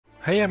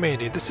Hey, I'm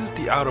Andy. This is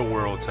The Outer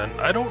Worlds,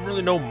 and I don't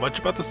really know much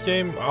about this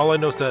game. All I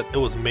know is that it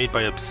was made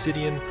by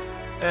Obsidian,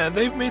 and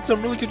they've made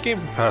some really good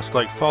games in the past,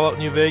 like Fallout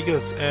New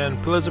Vegas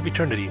and Pillars of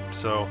Eternity.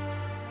 So,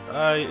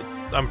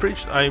 I'm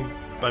pretty. I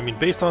mean,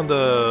 based on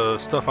the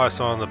stuff I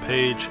saw on the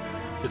page,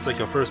 it's like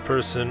a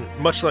first-person,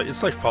 much like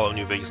it's like Fallout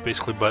New Vegas,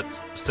 basically, but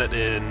set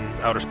in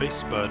outer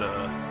space. But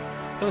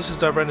let's just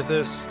dive right into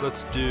this.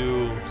 Let's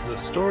do the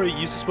story.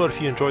 Use this mode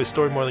if you enjoy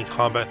story more than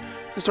combat.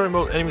 In story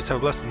mode, enemies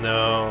have less than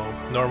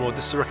normal.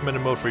 This is a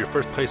recommended mode for your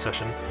first play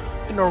session.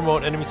 In normal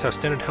mode, enemies have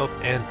standard health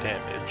and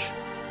damage.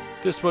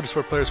 This mode is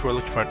for players who are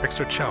looking for an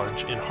extra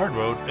challenge. In hard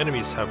mode,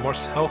 enemies have more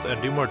health and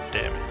do more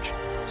damage.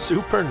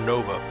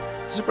 Supernova.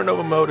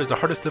 Supernova mode is the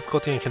hardest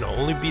difficulty and can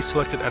only be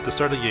selected at the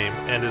start of the game,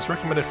 and is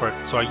recommended for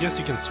it. So I guess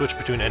you can switch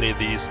between any of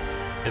these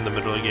in the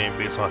middle of the game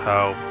based on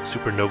how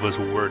Supernova is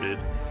worded.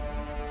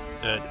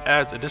 And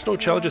adds additional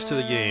challenges to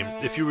the game.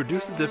 If you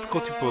reduce the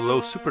difficulty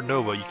below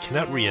Supernova, you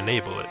cannot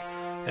re-enable it.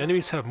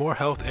 Enemies have more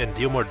health and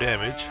deal more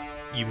damage.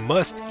 You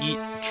must eat,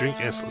 drink,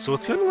 and so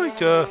it's kind of like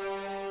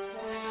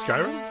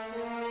Skyrim,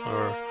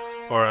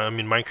 or I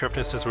mean Minecraft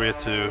instance where you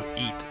have to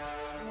eat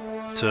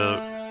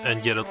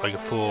and get like a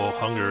full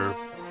hunger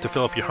to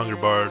fill up your hunger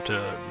bar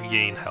to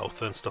gain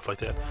health and stuff like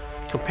that.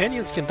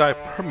 Companions can die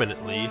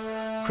permanently.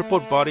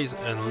 Crippled bodies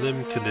and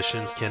limb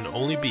conditions can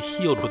only be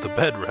healed with a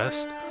bed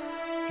rest.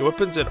 Your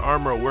weapons and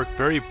armor work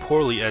very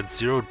poorly at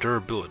 0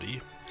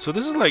 durability. So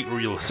this is like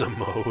realism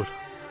mode.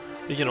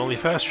 You can only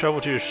fast travel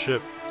to your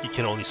ship, you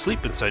can only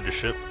sleep inside your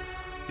ship,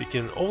 you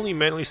can only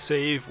manually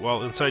save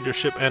while inside your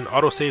ship, and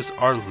autosaves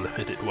are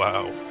limited.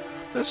 Wow.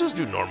 Let's just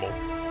do normal.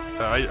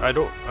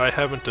 I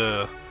haven't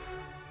the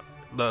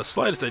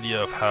slightest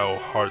idea of how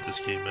hard this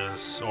game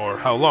is, or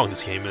how long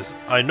this game is.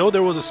 I know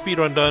there was a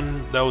speedrun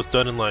done that was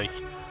done in like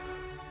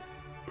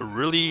a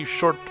really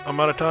short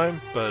amount of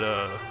time, but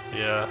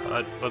yeah,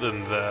 other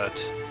than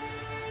that,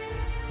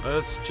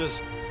 let's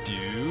just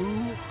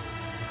do...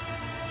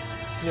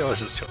 Yeah,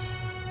 let's just chill.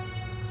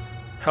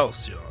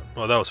 Halcyon.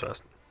 Oh, that was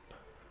fast.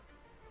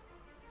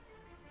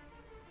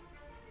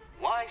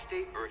 Why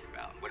stay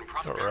earthbound when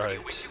prosperity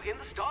awaits you in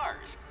the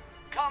stars?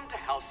 Come to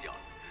Halcyon,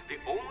 the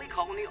only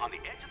colony on the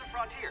edge of the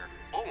frontier,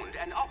 owned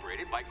and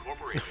operated by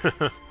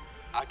corporations.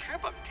 A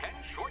trip of 10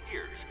 short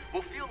years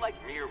will feel like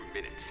mere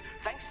minutes,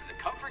 thanks to the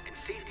comfort and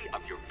safety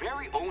of your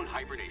very own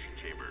hibernation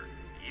chamber.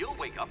 You'll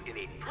wake up in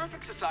a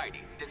perfect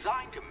society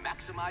designed to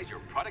maximize your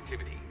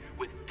productivity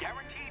with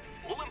guaranteed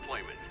full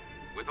employment.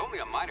 With only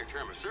a minor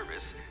term of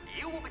service,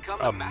 you will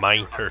become a master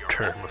minor of your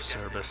term own of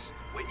service.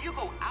 When you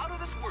go out of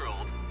this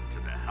world to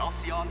the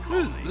Halcyon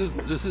colony.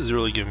 This is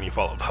really giving me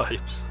Fallout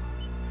vibes.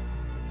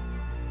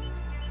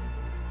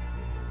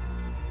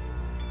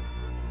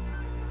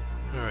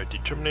 Alright,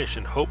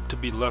 determination. Hope to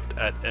be left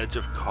at edge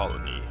of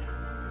colony.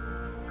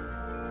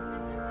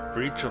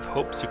 Breach of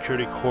Hope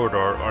security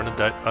corridor,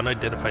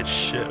 unidentified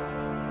ship.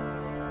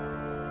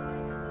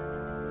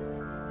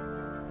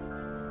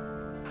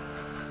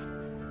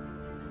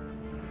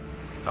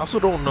 I also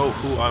don't know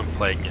who I'm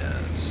playing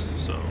as,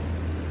 so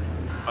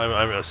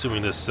I'm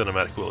assuming this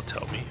cinematic will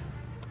tell me.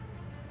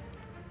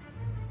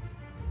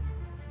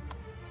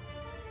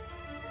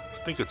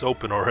 I think it's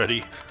open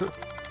already.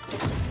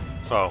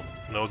 Oh,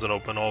 no, it wasn't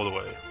open all the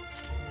way.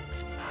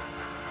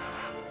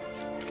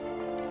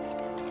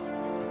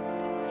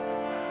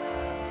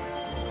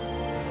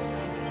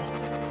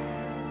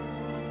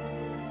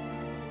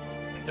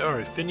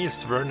 Alright,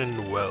 Phineas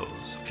Vernon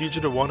Wells,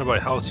 fugitive wanted by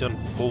Halcyon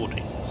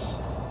Holdings.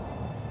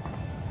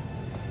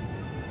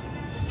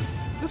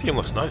 This game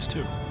looks nice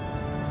too.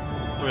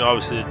 I mean,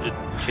 obviously it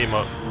came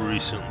out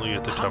recently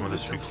at the time of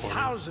this recording.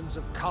 Thousands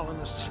of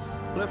colonists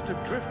left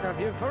adrift out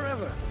here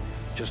forever,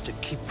 just to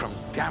keep from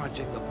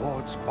damaging the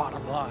board's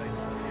bottom line.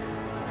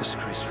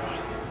 Disgraceful.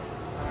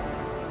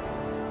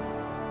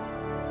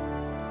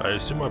 I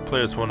assume I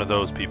play as one of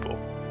those people.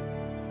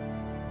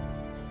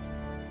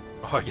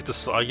 Oh,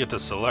 I get to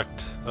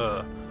select.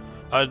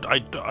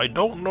 I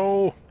don't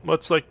know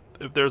what's like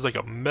if there's like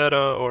a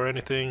meta or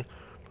anything.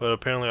 But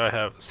apparently I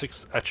have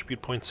 6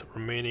 attribute points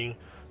remaining,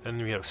 and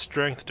then we have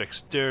strength,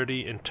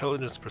 dexterity,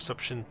 intelligence,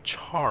 perception,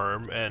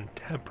 charm, and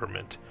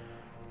temperament.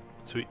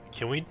 So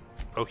can we?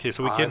 Okay,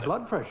 so we can. High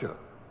blood pressure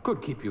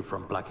could keep you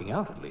from blacking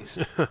out at least.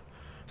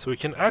 So we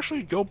can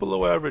actually go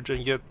below average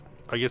and get.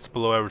 I guess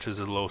below average is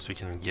the lowest we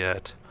can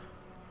get.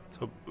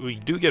 So we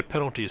do get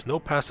penalties. No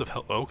passive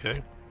health.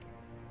 Okay.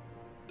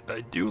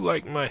 I do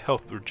like my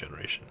health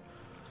regeneration.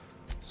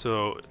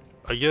 So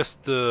I guess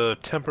the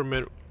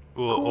temperament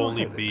will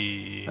only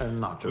be,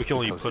 we can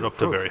only put up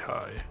to very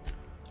high.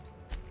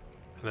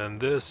 And then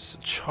this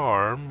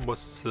charm,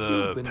 what's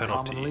the been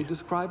penalty? Commonly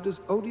described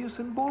as odious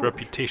and boorish.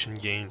 Reputation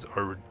gains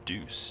are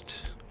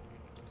reduced.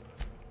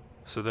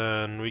 So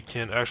then we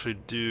can actually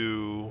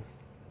do,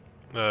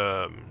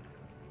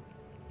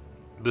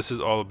 this is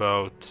all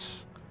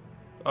about,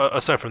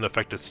 aside from the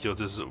affected skills,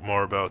 this is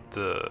more about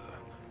the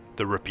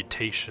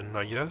reputation,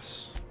 I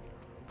guess.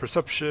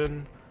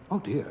 Perception. Oh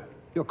dear,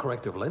 your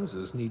corrective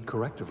lenses need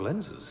corrective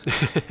lenses.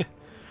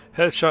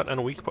 Headshot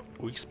and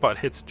weak spot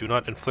hits do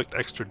not inflict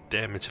extra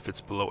damage if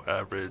it's below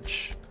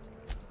average.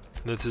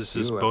 And this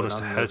is bonus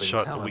to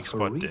headshot and weak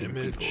spot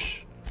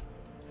damage.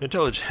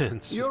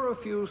 Intelligence. You're a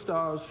few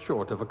stars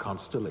short of a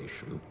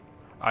constellation.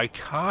 I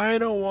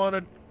kind of want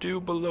to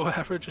do below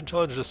average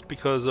intelligence just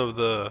because of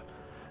the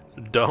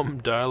dumb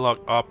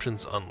dialogue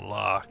options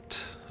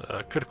unlocked.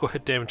 Critical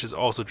hit damage is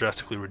also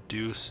drastically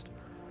reduced.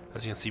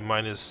 As you can see,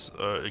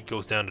 it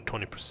goes down to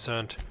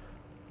 20%.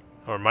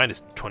 Or minus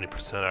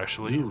 20%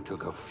 actually. You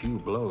took a few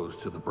blows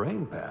to the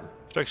brain pan.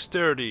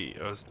 Dexterity,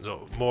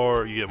 no,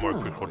 you get more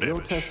critical damage.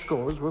 Your test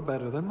scores were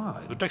better than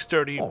mine. The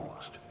dexterity,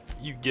 almost.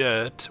 You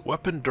get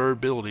weapon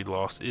durability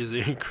loss is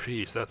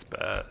increased. That's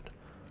bad.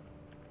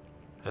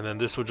 And then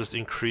this will just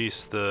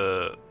increase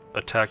the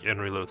attack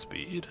and reload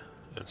speed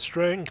and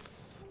strength.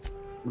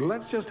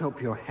 Let's just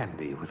hope you're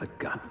handy with a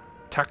gun.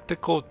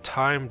 Tactical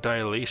time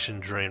dilation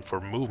drain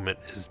for movement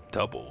is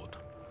doubled.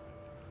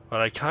 But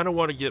I kind of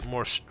want to get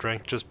more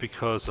strength just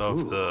because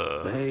of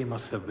They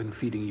must have been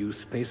feeding you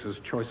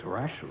Spacer's Choice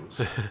rations.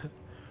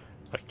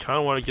 I kind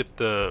of want to get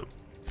the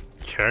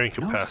carrying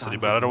capacity,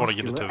 but I don't want to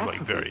get it to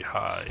like very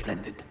high.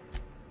 Splendid.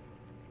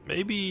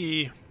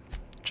 Maybe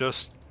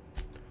just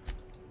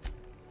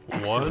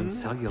Excellent one.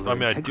 cellular I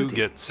mean, I do integrity.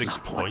 get 6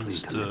 Not likely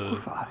points to to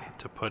liquefy.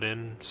 put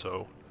in,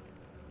 so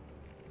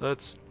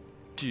let's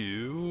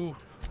do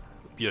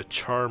be a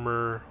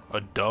charmer, a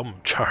dumb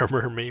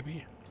charmer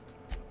maybe.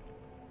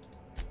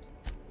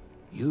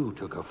 You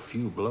took a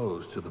few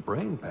blows to the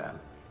brain pan.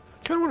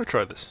 I kind of want to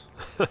try this.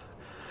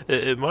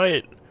 it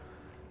might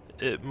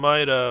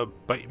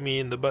bite me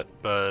in the butt,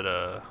 but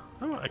I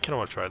kind of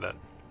want to try that.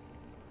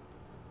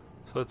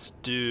 So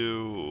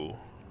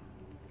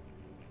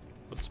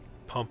let's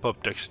pump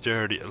up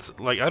dexterity.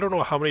 I don't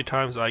know how many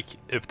times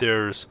if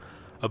there's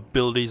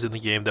abilities in the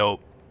game that will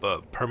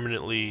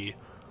permanently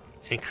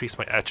increase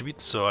my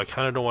attributes, so I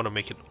kind of don't want to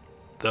make it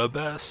the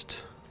best.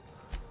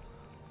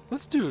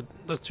 Let's do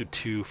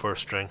 2 for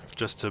strength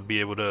just to be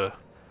able to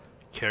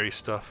carry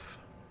stuff.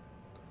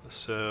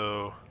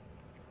 So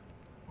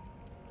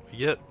we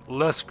get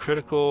less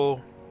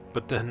critical,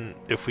 but then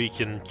if we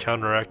can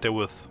counteract it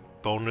with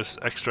bonus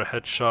extra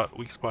headshot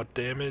weak spot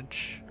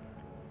damage.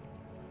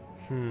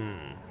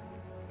 So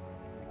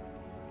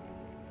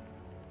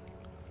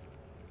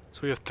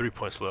we have 3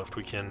 points left.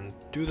 We can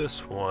do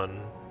this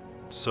one.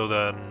 So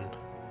then,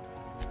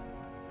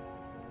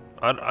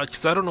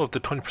 because I don't know if the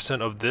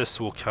 20% of this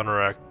will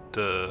counteract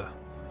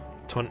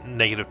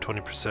negative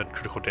 20%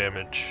 critical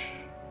damage.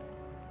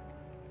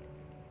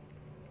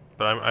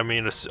 But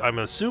I'm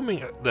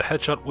assuming the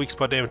headshot weak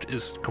spot damage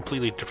is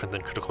completely different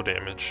than critical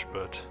damage,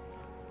 but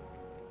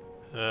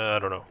I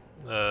don't know.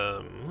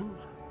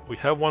 We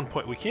have 1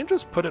 point. We can't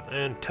just put it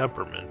in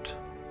temperament.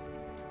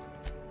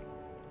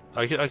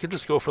 I could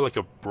just go for like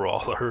a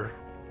brawler,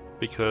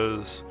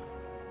 because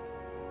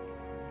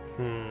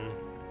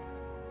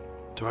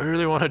do I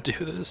really want to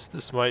do this?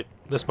 This might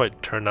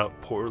turn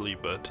out poorly,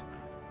 but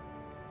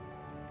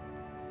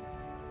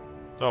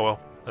oh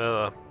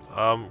well.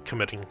 I'm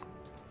committing.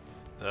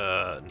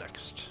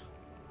 Next.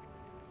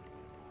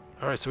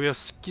 Alright, so we have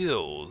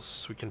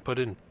skills. We can put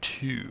in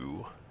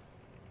 2.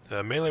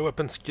 Melee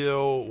weapon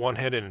skill,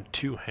 one-handed and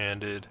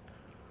two-handed.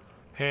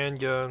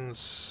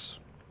 Handguns,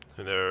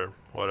 and they're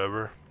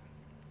whatever.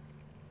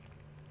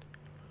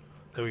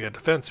 Then we got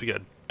defense, we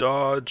got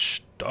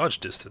dodge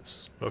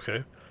distance.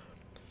 Okay.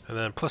 And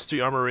then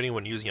 +3 armor rating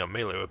when using a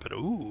melee weapon.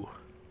 Ooh.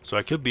 So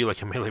I could be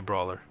like a melee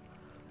brawler.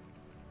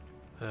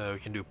 We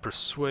can do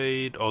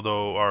persuade,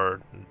 although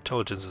our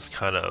intelligence is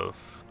kind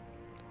of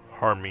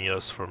harming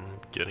us from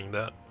getting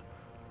that.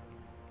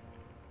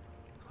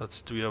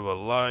 Do we have a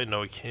lie?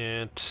 No, we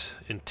can't.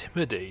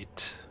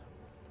 Intimidate.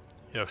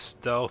 You have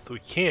stealth. We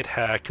can't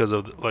hack because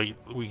of we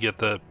get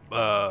the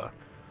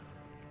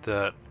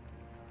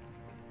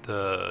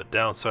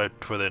downside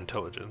for the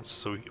intelligence.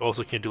 So we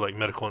also can't do like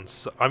medical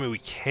and I mean we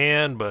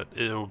can, but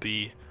it'll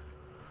be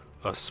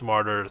a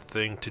smarter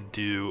thing to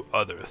do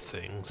other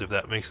things, if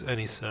that makes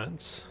any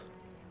sense.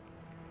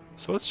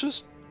 So let's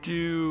just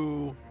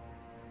do.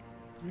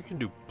 We can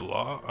do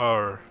block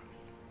or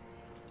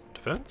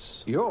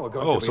defense. You're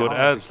going to be so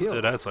hard to kill,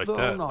 it adds like though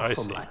that. not I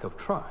from see. lack of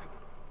trying.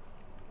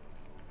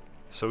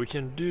 So we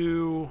can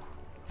do.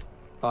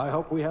 I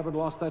hope we haven't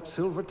lost that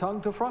silver tongue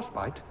to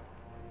frostbite.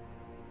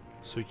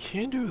 So we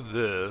can do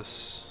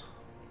this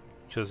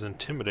because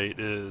intimidate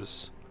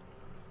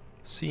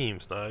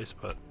seems nice,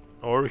 but.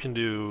 Or we can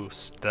do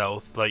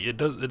stealth. Like it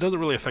doesn't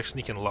really affect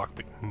sneak and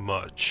lockpick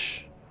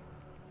much,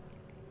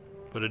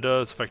 but it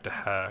does affect a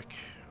hack.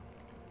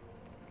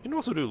 You can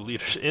also do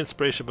leadership,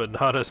 inspiration, but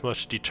not as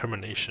much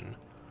determination.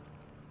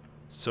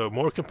 So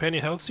more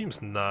companion health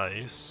seems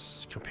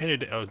nice.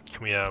 Companion,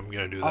 yeah, I'm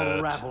gonna do that.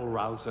 A rabble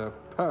rouser,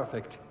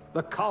 perfect.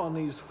 The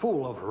colony's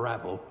full of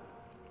rabble.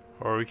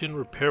 Or we can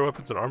repair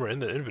weapons and armor in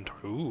the inventory.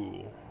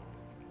 Ooh.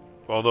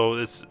 Although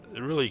it's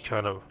really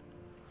kind of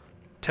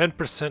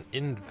 10%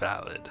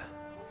 invalid.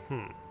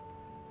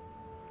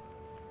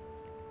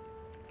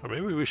 Or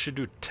maybe we should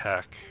do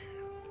tech.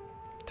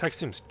 Tech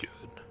seems good.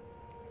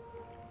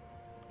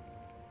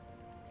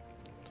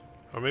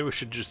 Or maybe we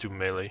should just do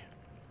melee.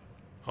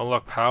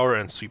 Unlock power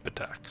and sweep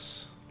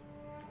attacks.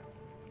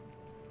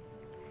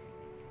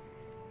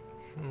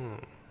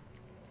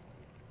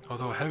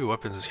 Although heavy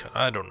weapons is kind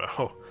of, I don't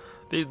know.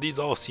 These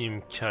all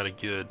seem kind of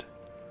good.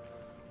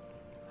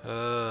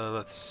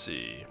 Let's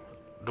see.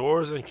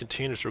 Doors and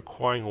containers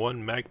requiring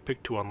one mag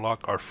pick to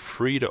unlock are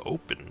free to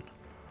open.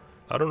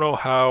 I don't know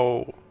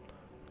how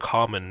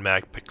common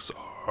mag picks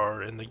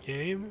are in the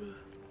game.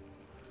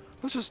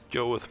 Let's just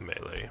go with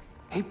melee.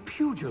 A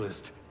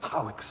pugilist.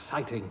 How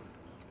exciting.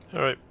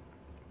 Alright.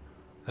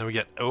 Then we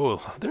get,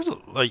 oh, there's a,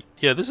 like,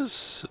 yeah, this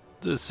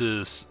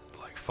is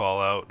like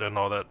Fallout and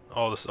all that,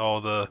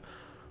 all the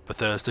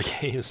Bethesda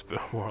games,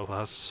 more or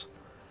less,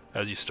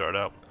 as you start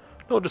out.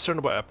 No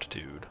discernible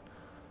aptitude.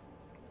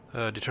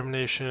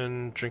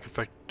 Determination, drink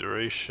effect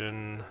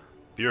duration,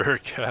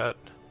 bureaucrat,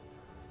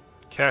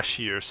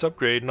 cashier,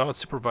 subgrade,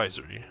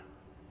 non-supervisory.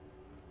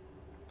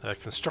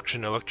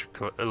 Construction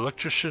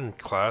electrician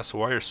class,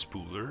 wire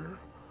spooler,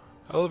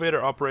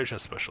 elevator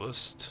operations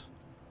specialist,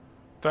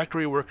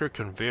 factory worker,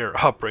 conveyor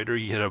operator,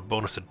 you get a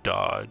bonus to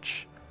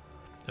dodge.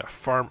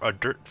 A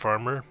dirt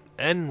farmer,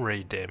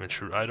 N-ray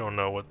damage, I don't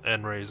know what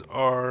N-rays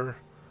are.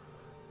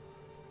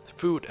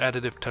 Food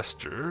additive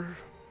tester,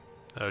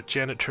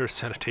 janitor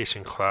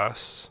sanitation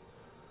class,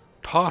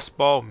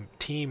 tossball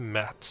team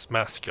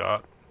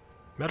mascot,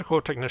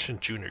 medical technician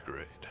junior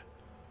grade,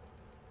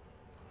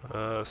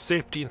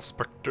 safety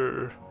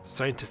inspector,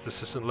 scientist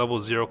assistant level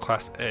 0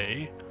 class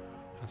A,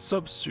 and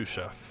sub sous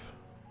chef.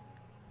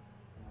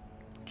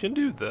 Can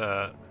do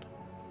that.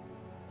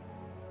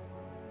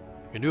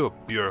 Can do a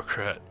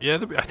bureaucrat. Yeah,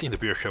 I think the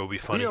bureaucrat will be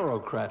funny.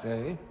 Bureaucrat,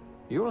 eh?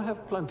 You'll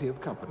have plenty of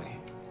company.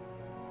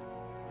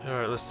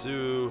 Alright, let's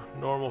do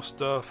normal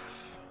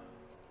stuff.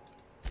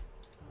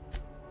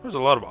 There's a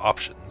lot of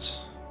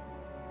options.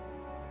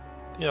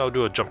 Yeah, I'll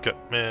do a jump cut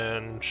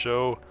man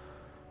show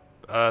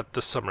at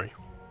the summary.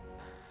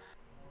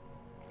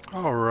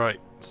 Alright,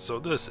 so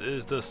this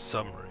is the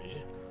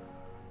summary.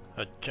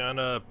 I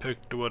kinda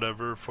picked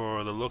whatever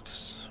for the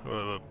looks,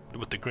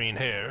 with the green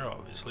hair,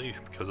 obviously,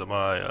 because of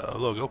my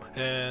logo,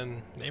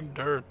 and named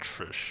her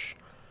Trish.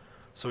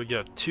 So we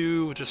got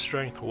 2 to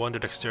strength, 1 to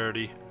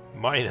dexterity,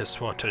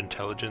 -1 to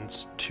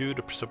intelligence, 2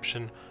 to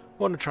perception,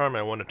 1 to charm,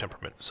 and 1 to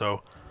temperament.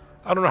 So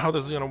I don't know how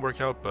this is gonna work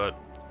out, but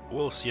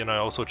we'll see. And I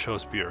also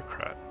chose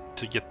bureaucrat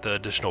to get the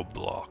additional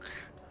block.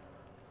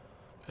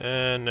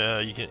 And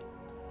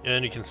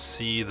you can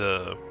see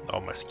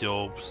all my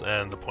skills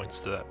and the points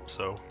to that.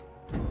 So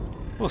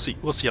we'll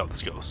see how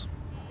this goes.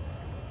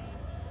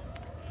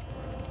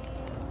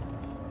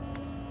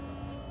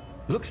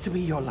 Looks to be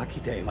your lucky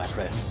day, my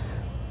friend.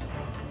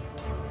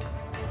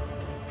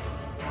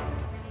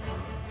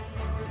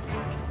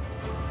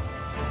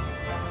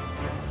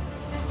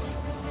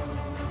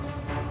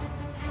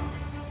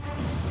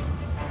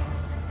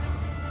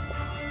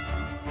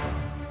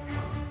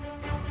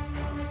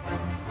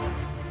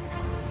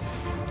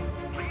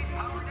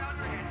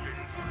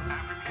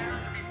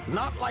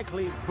 Not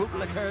likely,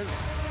 bootlickers.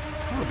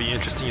 It would be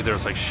interesting if there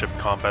was like ship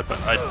combat, but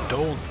I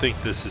don't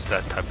think this is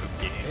that type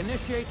of game.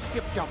 Initiate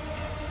skip jump.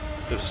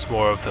 This is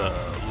more of the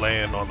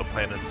land on the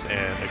planets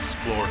and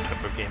explore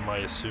type of game, I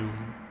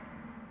assume.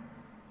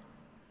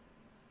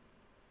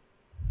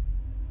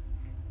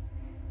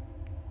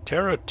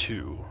 Terra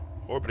 2,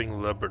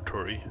 orbiting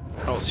laboratory,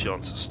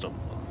 Halcyon system.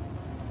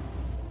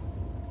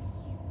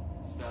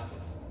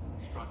 Status: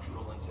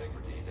 structural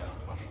integrity down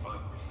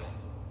 25%.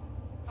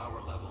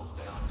 Power levels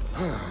down.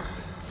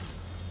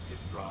 Skip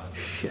drive.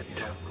 Shit.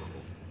 Inoperable.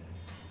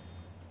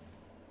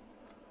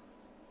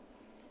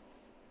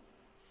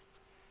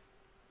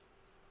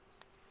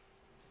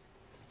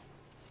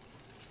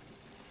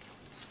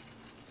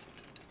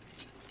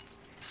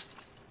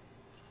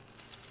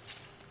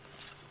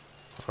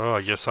 Oh,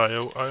 I guess I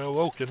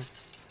awoken.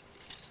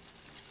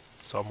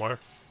 Somewhere.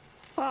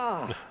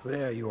 Ah,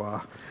 there you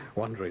are.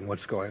 Wondering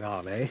what's going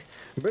on, eh?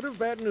 A bit of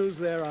bad news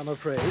there, I'm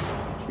afraid.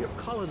 Your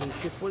colony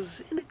ship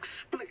was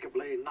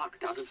inexplicably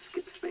knocked out of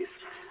skip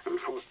space and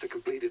forced to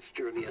complete its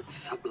journey at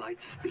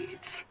sublight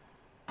speeds.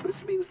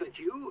 This means that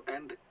you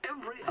and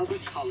every other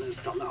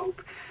colonist on the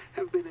Hope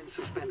have been in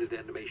suspended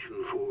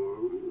animation for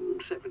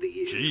 70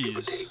 years, give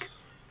or Jeez. take.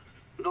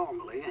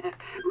 Normally,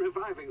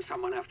 reviving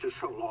someone after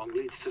so long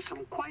leads to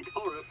some quite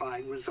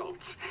horrifying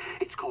results.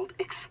 It's called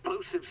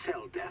explosive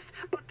cell death,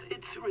 but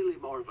it's really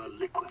more of a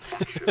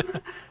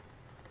liquefaction.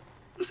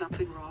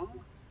 Something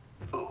wrong?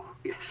 Oh,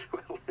 yes,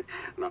 well,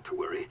 not to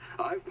worry.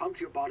 I've pumped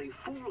your body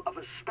full of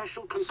a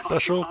special concoction.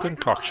 Special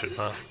concoction,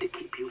 huh? To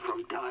keep you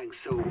from dying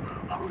so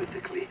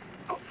horrifically.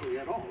 Hopefully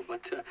at all,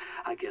 but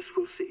I guess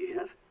we'll see,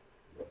 yes?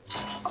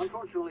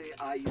 Unfortunately,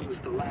 I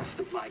used the last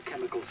of my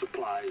chemical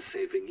supplies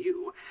saving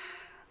you.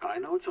 I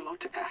know it's a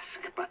lot to ask,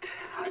 but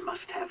I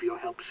must have your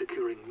help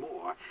securing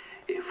more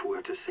if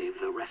we're to save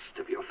the rest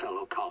of your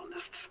fellow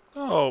colonists.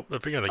 Oh,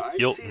 if you're gonna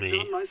guilt I'd see it me.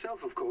 done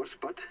myself, of course,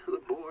 but the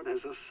board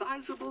has a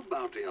sizable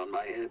bounty on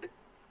my head.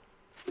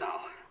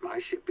 Now, my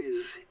ship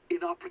is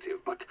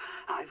inoperative, but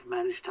I've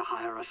managed to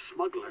hire a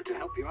smuggler to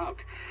help you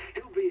out.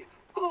 He'll be...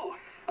 Oh,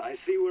 I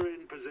see we're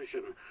in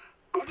position.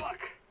 Good luck.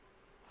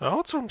 Now,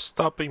 what's from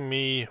stopping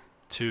me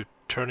to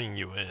turning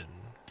you in?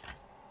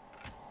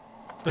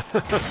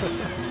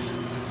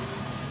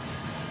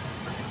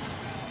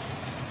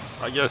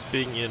 I guess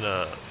being in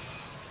a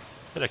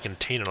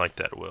container like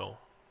that will.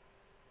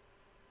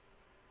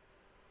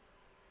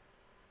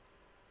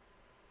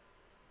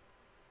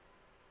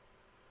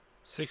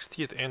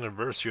 60th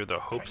anniversary of the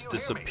Hope's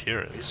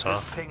disappearance, Is huh?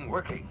 this thing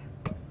working?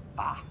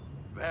 Ah,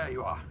 there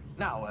you are.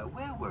 Now,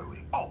 where were we?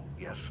 Oh,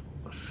 yes,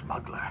 the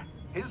smuggler.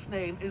 His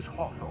name is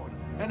Hawthorne,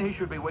 and he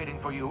should be waiting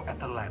for you at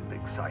the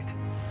landing site.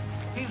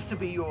 He's to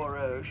be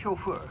your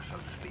chauffeur, so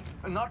to speak.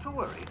 Not to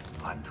worry.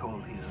 I'm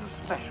told he's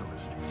a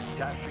specialist.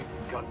 Dashing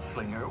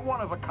gunslinger,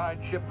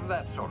 one-of-a-kind ship,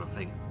 that sort of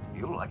thing.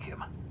 You'll like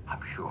him,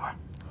 I'm sure.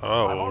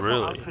 Oh, I've also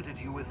really? outfitted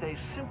you with a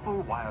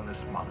simple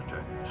wireless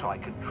monitor, so I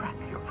can track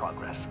your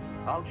progress.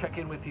 I'll check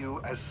in with you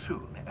as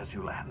soon as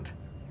you land.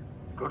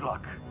 Good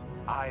luck.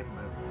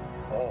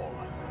 All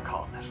the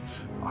colonists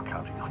are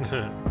counting on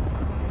you.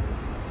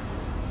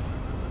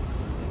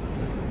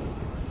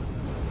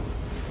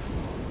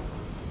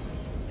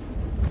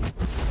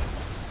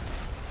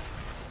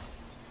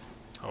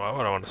 Oh, why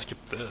would I want to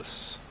skip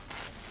this?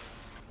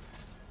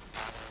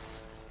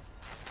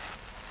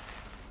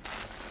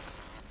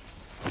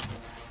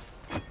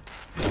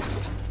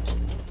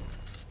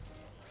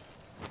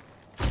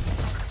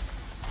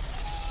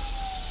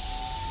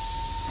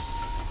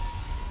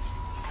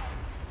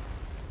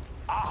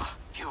 Ah,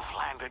 you've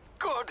landed.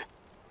 Good.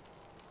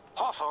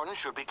 Hawthorne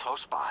should be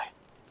close by.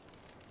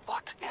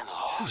 What in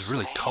Lord's This is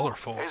really name?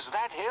 colorful. Is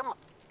that him?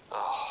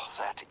 Oh,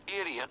 that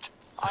idiot.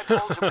 I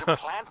told him to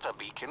plant the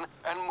beacon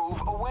and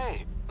move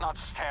away, not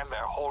stand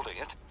there holding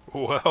it.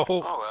 Well, Oh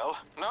well,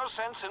 no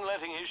sense in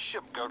letting his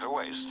ship go to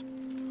waste.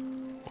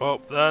 well,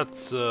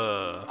 that's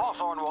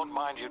Hawthorne won't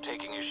mind you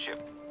taking his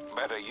ship.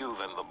 Better you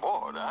than the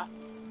board, huh?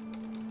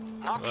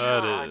 Not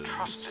That sure I is-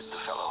 trusted the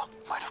fellow.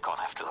 Might have gone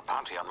after the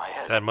bounty on my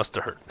head. that must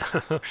have hurt.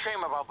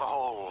 Shame about the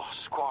whole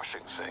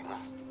squashing thing.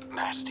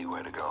 Nasty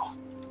way to go.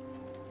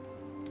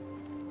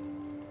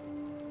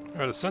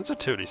 Alright, the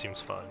sensitivity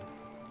seems fine.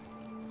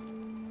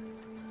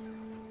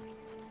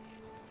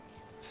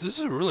 This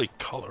is really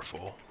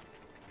colorful.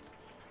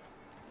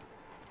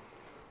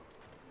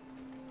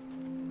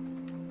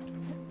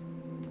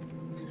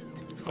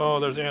 Oh,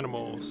 there's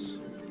animals.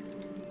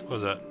 What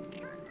was that?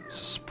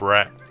 It's a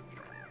sprat.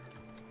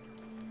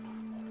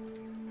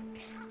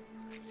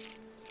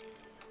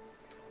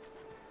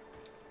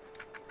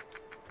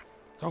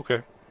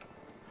 Okay.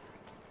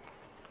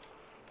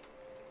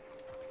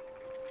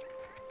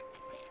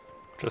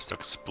 Just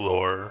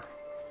explore.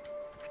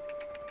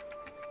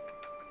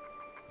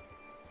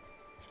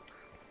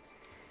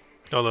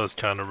 Oh, that's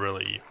kind of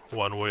really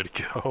one way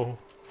to go.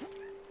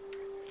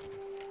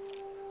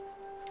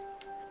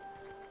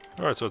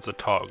 Alright, so it's a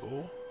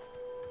toggle.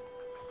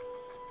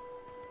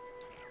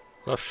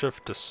 Left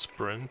shift to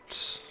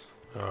sprint.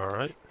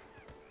 Alright.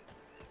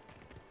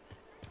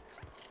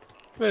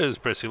 It is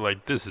basically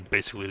like, this is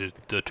basically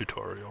the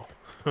tutorial.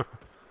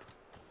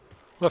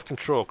 Left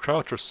control,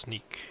 crouch or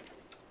sneak.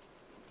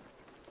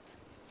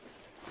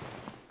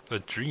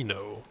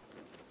 Adreno.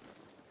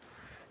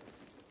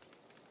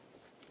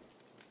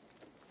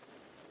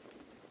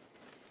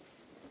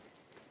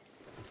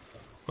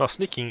 While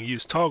sneaking,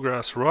 use tall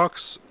grass,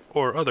 rocks,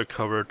 or other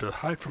cover to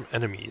hide from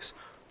enemies.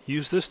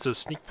 Use this to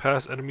sneak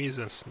past enemies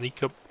and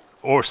sneak up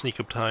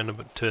time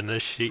to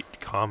initiate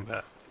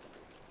combat.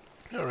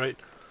 Alright.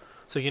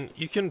 So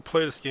you can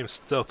play this game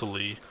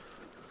stealthily,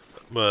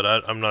 but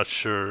I'm not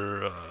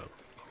sure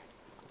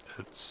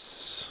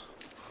it's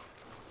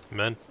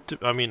meant to.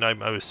 I mean, I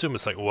assume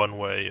it's like one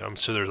way. I'm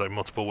sure there's like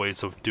multiple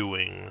ways of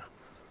doing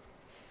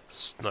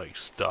like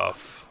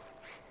stuff.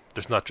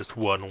 There's not just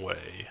one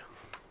way.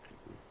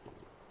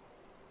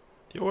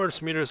 The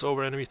awareness meters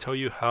over enemies tell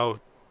you how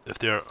if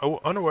they are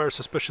unaware,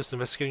 suspicious,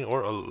 investigating,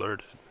 or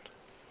alerted.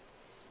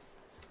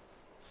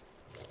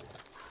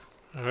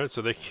 Alright,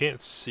 so they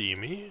can't see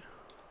me.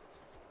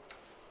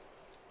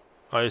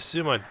 I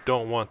assume I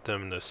don't want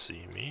them to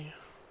see me.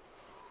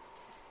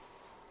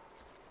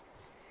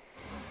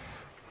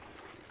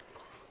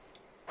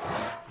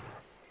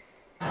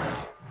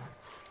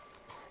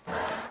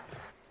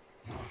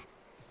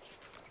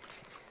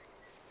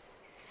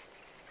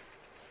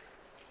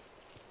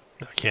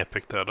 I can't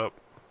pick that up.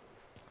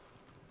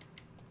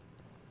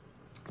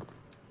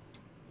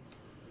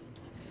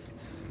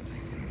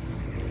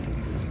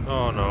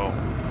 Oh no,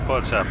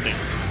 what's happening?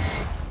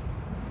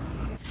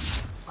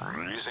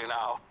 Easy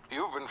now.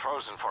 You've been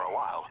frozen for a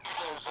while.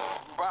 There's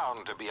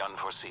bound to be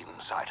unforeseen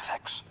side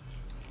effects.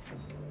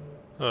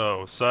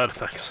 Oh, side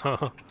effects,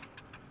 huh?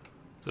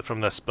 Is it from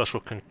that special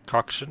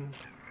concoction?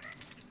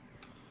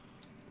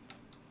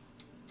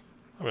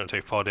 I'm gonna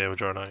take fall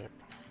damage, aren't I?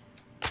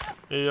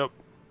 Yep.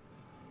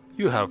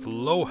 You have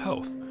low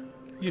health.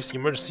 Use the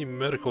emergency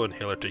medical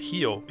inhaler to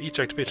heal. Each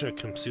activation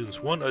consumes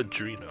 1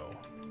 adreno.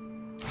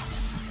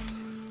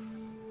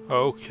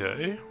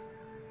 Okay.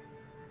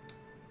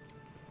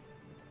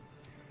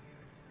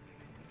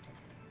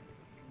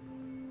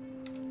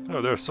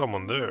 Oh, there's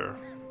someone there.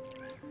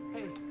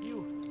 Hey,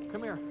 you.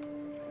 come here.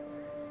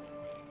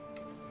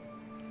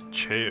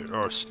 Chair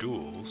or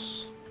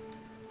stools.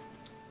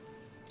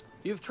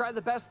 You've tried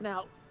the best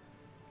now.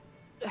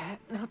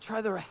 Now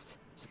try the rest.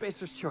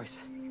 Spacer's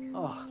choice.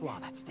 Oh, wow,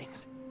 that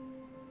stings.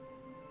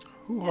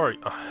 Who are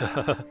you?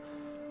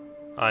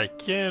 I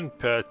can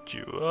patch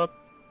you up.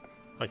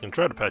 I can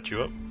try to patch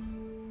you up.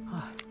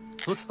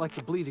 Looks like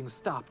the bleeding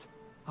stopped.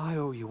 I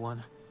owe you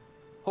one.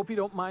 Hope you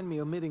don't mind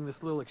me omitting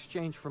this little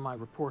exchange from my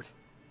report.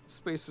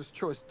 Spacer's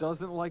choice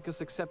doesn't like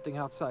us accepting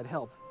outside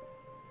help.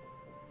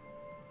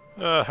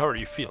 How are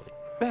you feeling?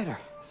 Better,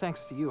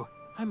 thanks to you.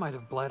 I might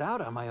have bled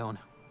out on my own.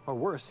 Or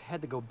worse,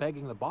 had to go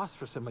begging the boss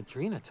for some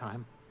Adrena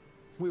time.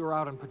 We were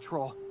out on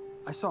patrol.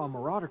 I saw a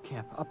marauder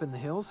camp up in the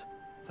hills.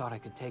 Thought I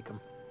could take him.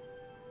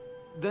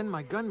 Then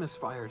my gun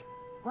misfired.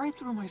 Right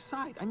through my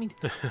side. I mean,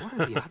 what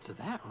are the odds of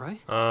that,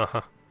 right?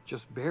 Uh-huh.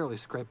 Just barely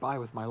scraped by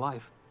with my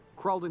life.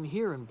 Crawled in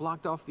here and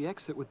blocked off the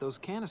exit with those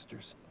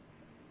canisters.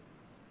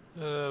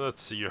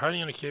 Let's see. You're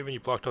hiding in a cave and you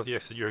blocked off the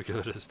exit. You're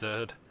good as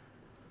dead.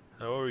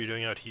 What are you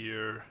doing out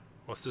here?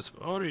 What's this?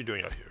 What are you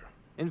doing out here?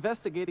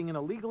 Investigating an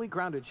illegally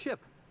grounded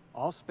ship.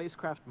 All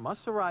spacecraft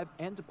must arrive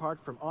and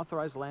depart from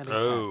authorized landing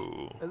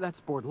Oh. pads. That's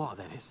board law,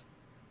 that is.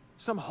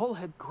 Some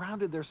hullhead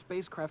grounded their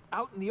spacecraft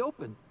out in the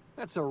open.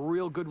 That's a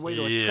real good way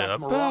to attract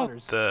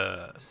marauders.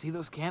 That. See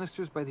those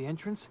canisters by the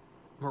entrance?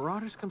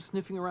 Marauders come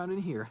sniffing around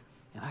in here,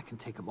 and I can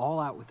take them all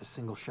out with a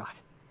single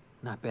shot.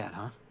 Not bad,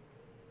 huh?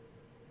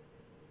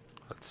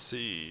 Let's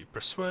see.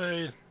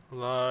 Persuade,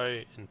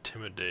 lie,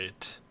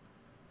 intimidate.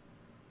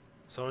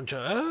 Someone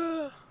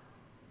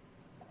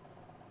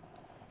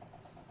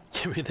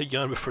give me the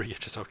gun before you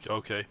just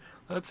okay.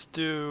 Let's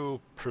do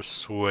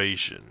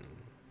persuasion.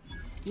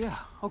 Yeah,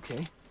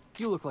 okay.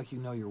 You look like you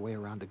know your way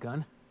around a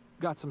gun.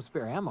 Got some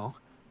spare ammo,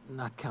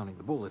 not counting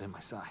the bullet in my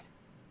side.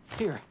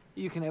 Here,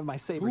 you can have my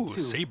saber Ooh, too.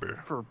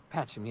 saber. For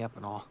patching me up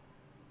and all.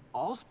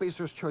 All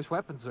Spacer's choice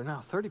weapons are now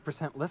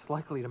 30% less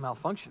likely to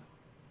malfunction.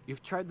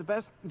 You've tried the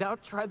best, now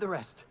try the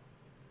rest.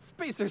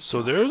 Spacer's So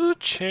choice. there's a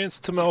chance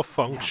to Yes, now's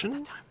malfunction? the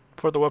time.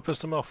 For the weapons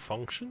to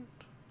malfunction?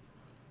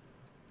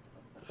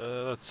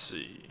 Let's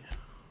see.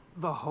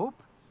 The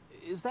Hope?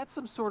 Is that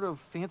some sort of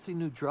fancy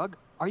new drug?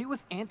 Are you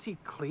with Auntie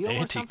Cleo or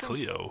something? Auntie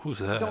Cleo? Who's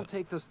that? Don't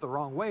take this the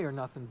wrong way or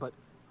nothing, but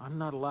I'm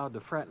not allowed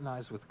to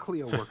fraternize with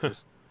Cleo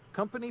workers.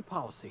 Company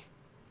policy.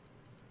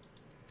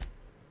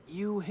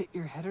 You hit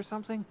your head or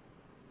something?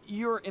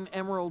 You're in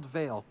Emerald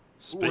Vale.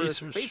 We're a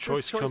Spacer's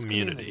Choice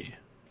Community.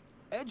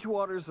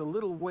 Edgewater's a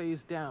little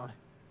ways down.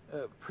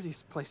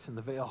 Prettiest place in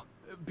the Vale.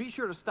 Be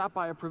sure to stop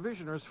by a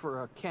provisioner's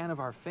for a can of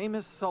our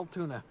famous salt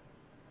tuna.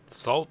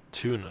 Salt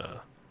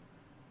tuna.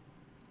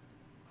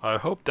 I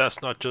hope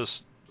that's not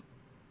just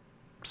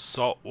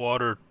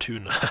saltwater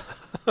tuna.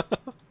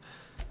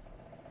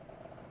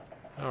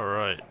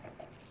 Alright.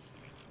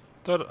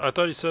 I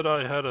thought he said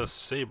I had a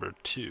saber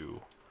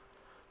too.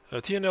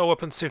 TNL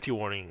weapon safety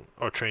warning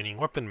or training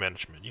weapon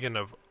management. You can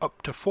have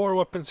up to 4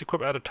 weapons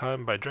equipped at a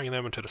time by dragging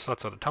them into the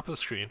slots at the top of the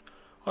screen.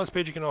 On this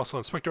page you can also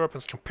inspect your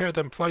weapons, compare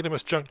them, flag them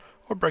as junk,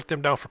 or break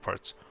them down for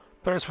parts.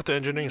 Players with the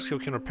engineering skill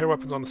can repair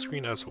weapons on the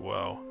screen as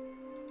well.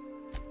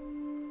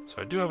 So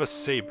I do have a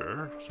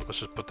saber, so let's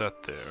just put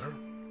that there.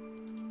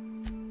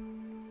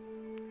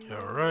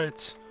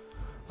 Alright.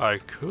 I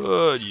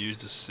could use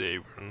the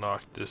saber to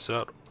knock this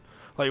out.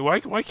 Like,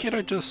 why can't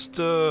I just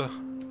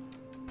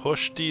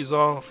push these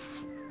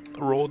off,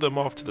 roll them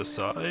off to the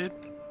side?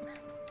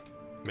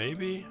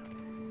 Maybe?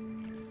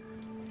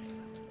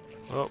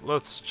 Well,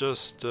 let's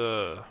just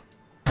go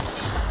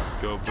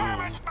boom.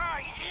 Damn it,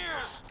 my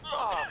ears!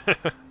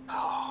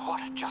 Oh,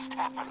 what just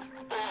happened?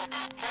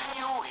 Can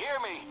you hear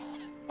me?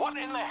 What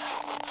in the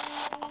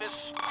hell? This...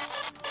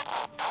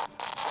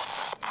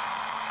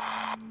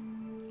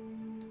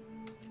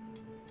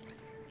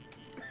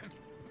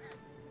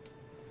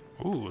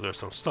 Ooh, there's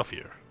some stuff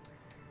here.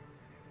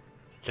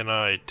 Can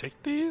I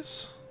take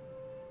these?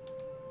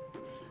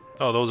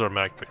 Oh, those are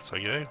mag picks,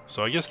 okay.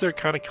 So I guess they're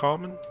kind of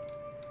common.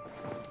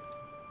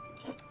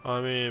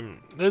 I mean,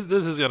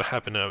 this is gonna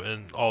happen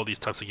in all these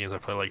types of games I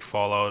play, like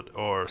Fallout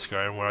or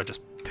Skyrim, where I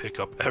just pick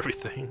up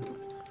everything.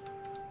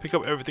 Pick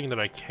up everything that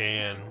I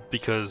can,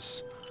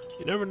 because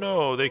you never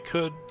know, they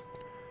could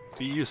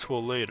be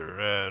useful later,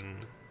 and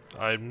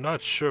I'm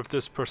not sure if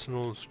this person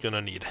is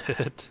gonna need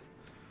it.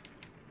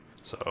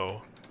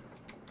 So,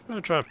 I'm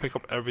gonna try and pick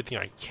up everything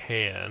I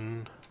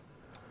can.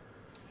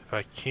 If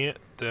I can't,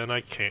 then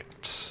I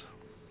can't.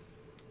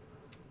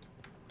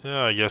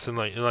 Yeah, I guess in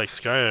like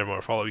Skyrim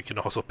or Fallout you can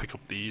also pick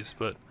up these,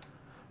 but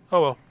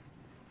oh well.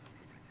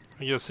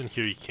 I guess in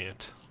here you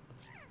can't.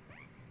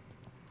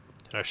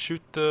 Can I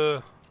shoot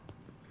the...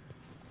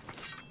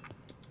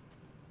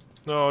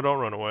 No, don't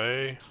run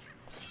away.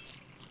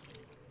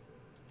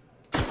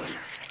 Oh,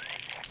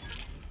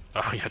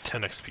 I got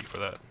 10 XP for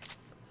that.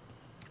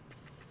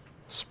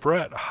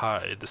 Sprat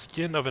hide. The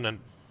skin of an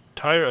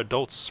entire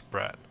adult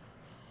sprat.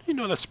 Do you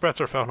know that sprats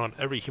are found on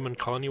every human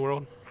colony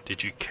world?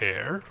 Did you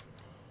care?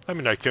 I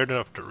mean, I cared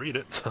enough to read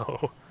it,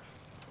 so...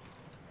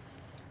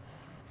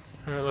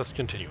 Alright, let's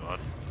continue on.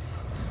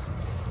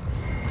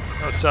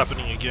 What's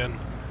happening again?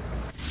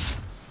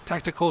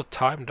 Tactical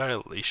time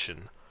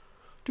dilation.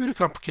 Due to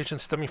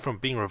complications stemming from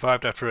being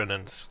revived after an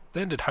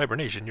extended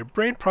hibernation, your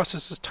brain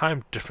processes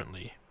time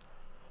differently.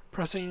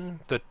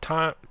 Pressing the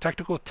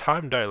tactical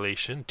time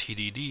dilation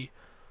TTD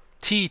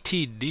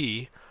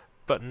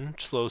button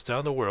slows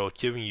down the world,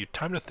 giving you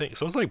time to think.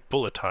 So it's like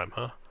bullet time,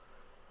 huh?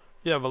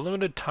 You have a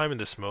limited time in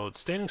this mode.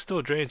 Standing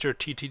still drains your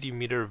TTD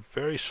meter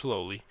very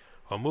slowly,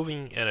 while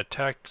moving and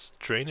attacks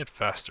drain it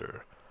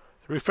faster.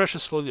 It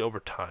refreshes slowly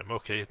over time.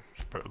 Okay,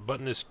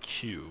 button is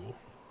Q.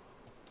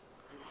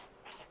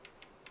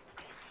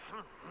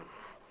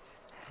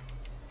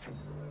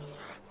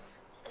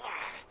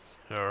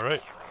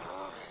 Alright.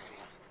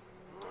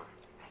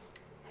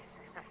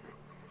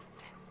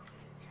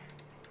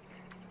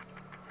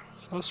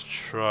 So let's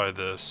try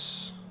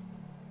this.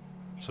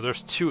 So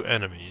there's 2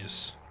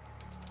 enemies.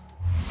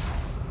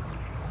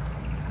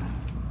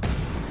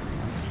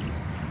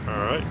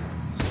 Alright,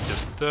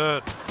 let's get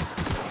that.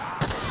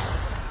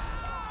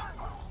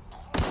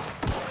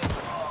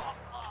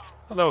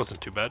 Well, that wasn't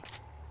too bad.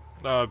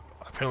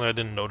 Apparently I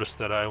didn't notice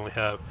that I only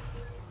have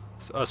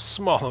a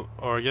small,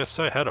 or I guess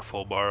I had a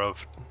full bar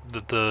of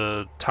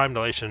the time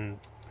dilation.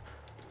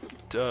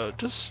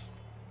 Just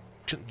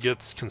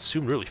gets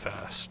consumed really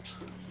fast.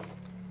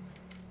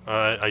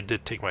 I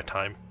did take my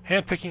time.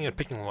 Hand picking and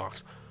picking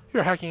locks.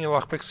 Your hacking and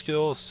lockpick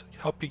skills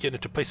help you get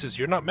into places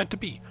you're not meant to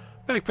be.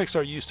 Mag picks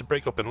are used to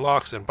break open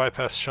locks, and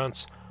bypass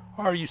shunts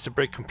are used to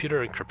break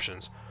computer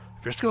encryptions.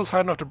 If your skill is high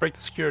enough to break the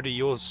security,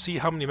 you'll see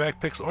how many mag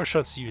picks or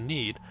shunts you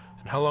need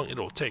and how long it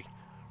will take.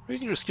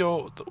 Raising your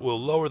skill will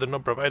lower the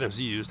number of items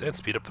used and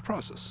speed up the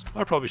process.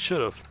 I probably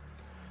should have.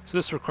 So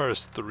this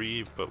requires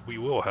 3, but we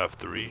will have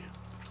 3.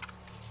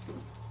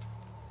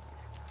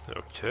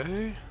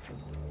 Okay.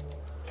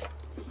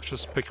 Let's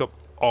just pick up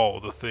all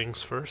the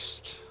things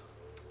first.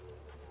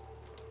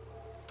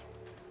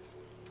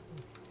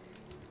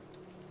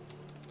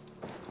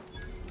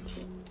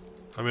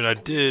 I mean, I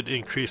did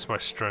increase my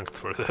strength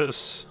for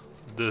this.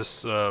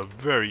 This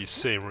very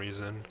same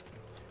reason.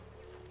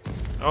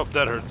 Oh,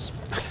 that hurts.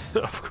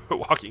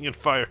 Walking in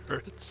fire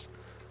hurts.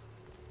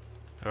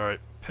 Alright,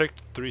 pick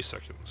 3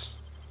 seconds.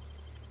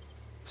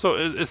 So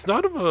it's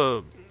not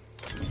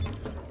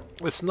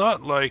it's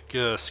not like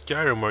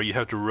Skyrim where you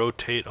have to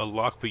rotate a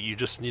lockpick. You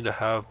just need to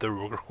have the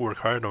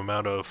required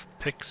amount of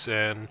picks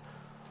and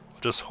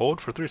just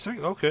hold for 3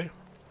 seconds. Okay.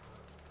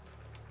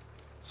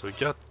 So we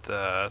got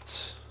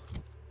that.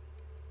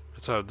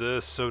 Let's have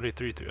this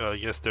 73. I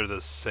guess they're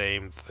the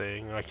same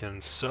thing. I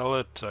can sell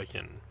it. I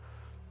can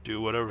do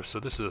whatever. So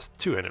this is a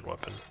 2-handed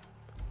weapon.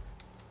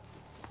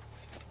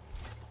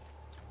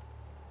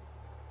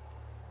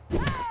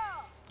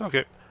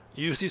 Okay.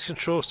 Use these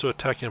controls to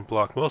attack and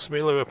block. Most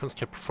melee weapons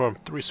can perform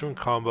 3 swing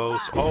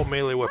combos. All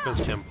melee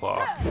weapons can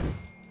block.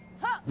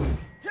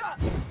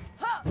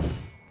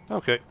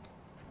 Okay.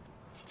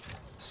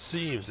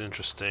 Seems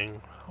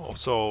interesting.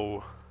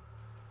 Also,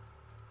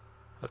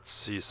 let's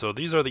see. So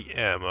these are the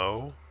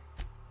ammo.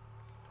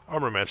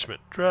 Armor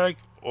management. Drag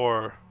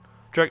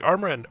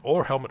armor and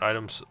or helmet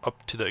items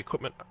up to the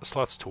equipment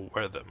slots to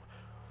wear them.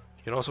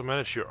 You can also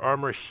manage your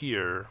armor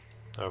here.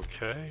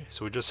 Okay.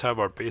 So we just have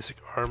our basic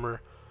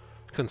armor.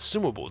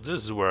 Consumables.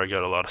 This is where I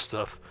got a lot of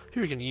stuff.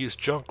 Here you can use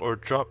junk or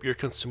drop your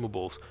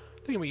consumables.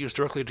 They can be used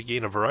directly to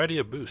gain a variety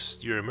of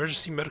boosts. Your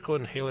emergency medical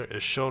inhaler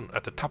is shown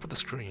at the top of the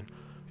screen.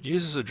 It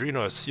uses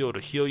adrenal as fuel to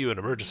heal you in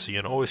emergency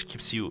and always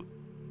keeps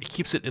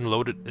it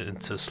loaded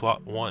into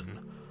slot 1.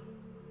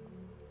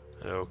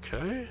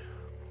 Okay.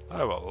 I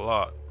have a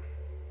lot.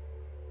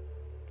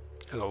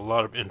 There's a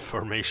lot of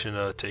information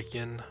to take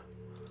in.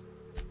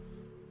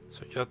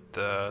 So I got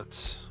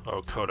that.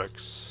 Oh,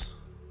 codex.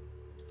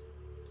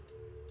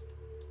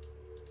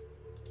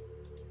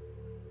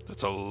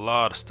 That's a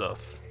lot of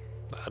stuff.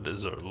 That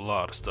is a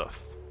lot of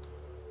stuff.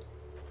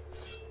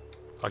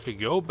 I could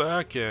go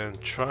back and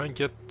try and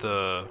get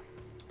the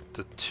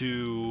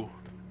 2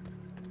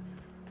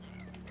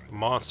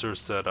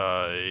 monsters that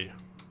I...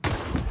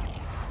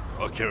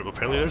 Okay,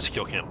 apparently there's a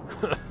kill cam.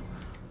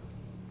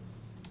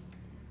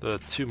 The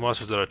 2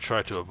 monsters that I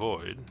tried to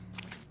avoid.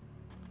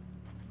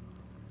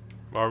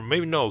 Or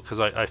maybe no, because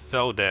I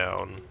fell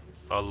down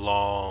a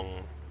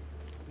long...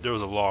 There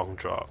was a long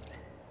drop.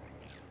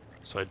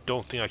 So I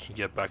don't think I can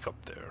get back up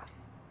there.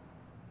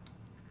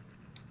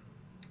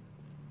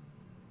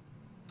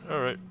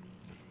 Alright.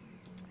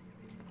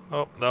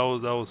 Oh, that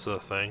was a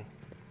thing.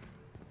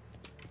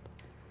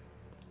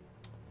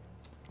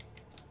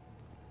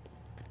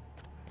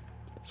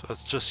 So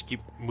let's just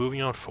keep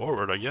moving on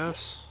forward, I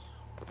guess.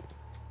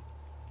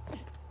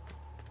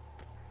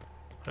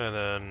 And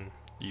then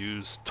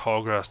use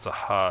tall grass to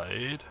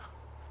hide.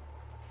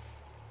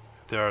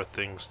 There are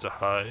things to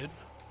hide.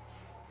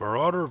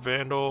 Marauder,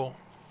 Vandal.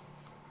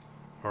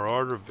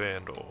 Marauder,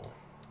 Vandal.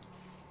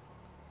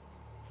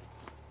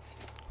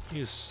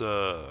 Use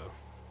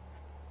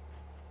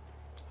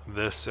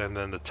this and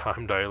then the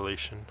time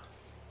dilation.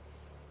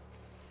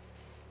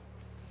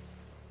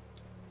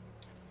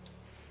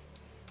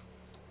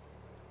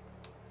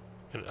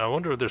 And I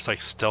wonder if there's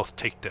like stealth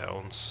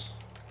takedowns.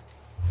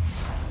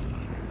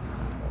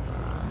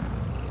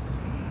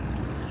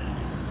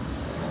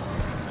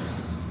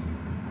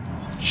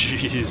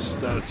 Jeez,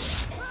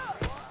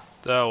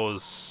 that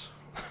was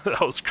that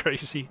was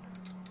crazy.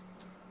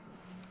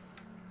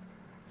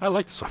 I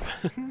like this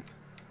weapon.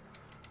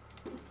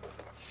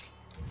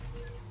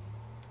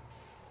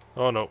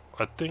 Oh no,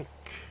 I think.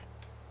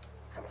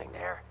 Something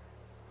there?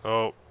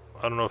 Oh,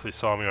 I don't know if they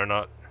saw me or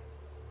not.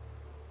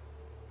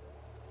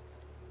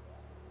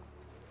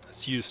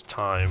 Let's use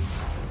time.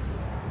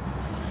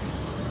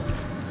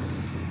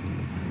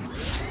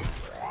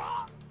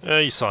 Yeah,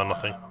 you saw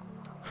nothing.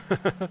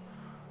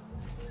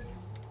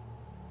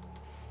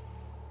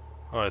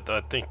 Alright,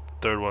 I think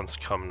third one's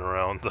coming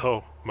around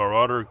though.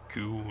 Marauder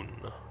Goon.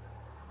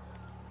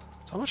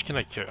 So how much can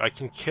I carry? I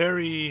can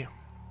carry...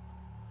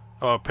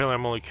 Oh, apparently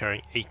I'm only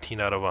carrying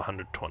 18 out of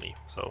 120.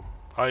 So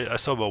I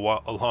still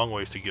have a long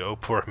ways to go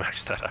before I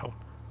max that out.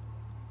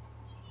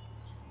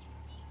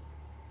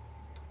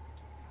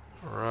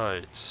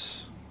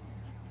 Right.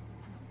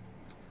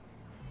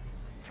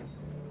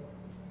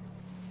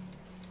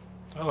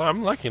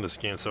 I'm liking this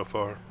game so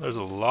far. There's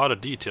a lot of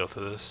detail to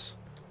this.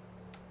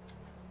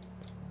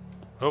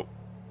 Oh.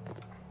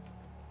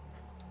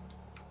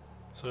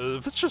 So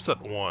if it's just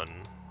at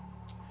one.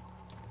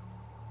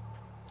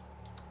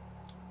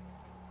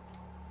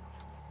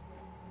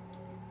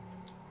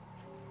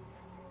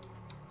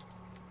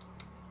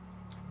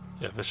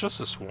 Yeah, if it's just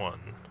this one.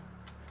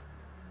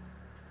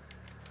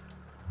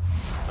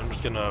 I'm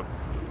just gonna...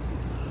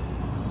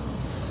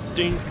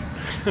 Ding!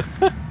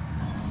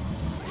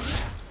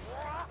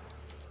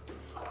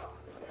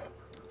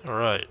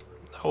 Alright,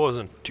 that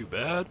wasn't too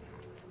bad.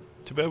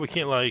 Too bad we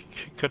can't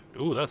like cut...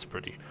 Ooh, that's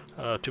pretty.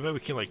 Too bad we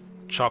can't like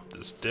chop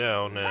this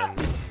down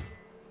and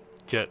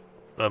get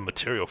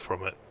material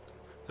from it.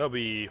 That'll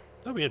be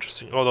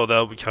interesting. Although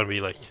that would kind of be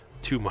like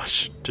too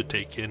much to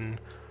take in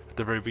at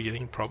the very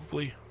beginning,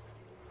 probably.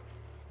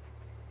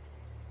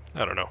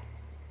 I don't know.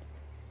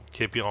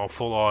 Can't be all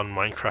full-on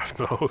Minecraft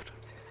mode.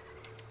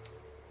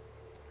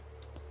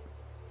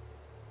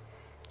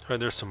 Alright,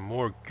 there's some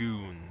more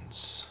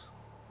goons.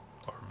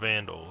 Or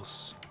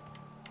vandals.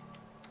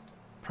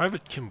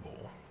 Private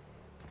Kimball.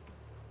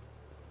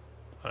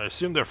 I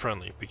assume they're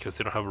friendly because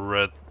they don't have a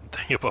red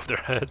thing above their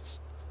heads.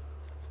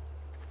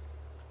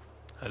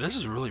 This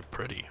is really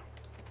pretty.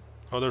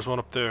 Oh, there's one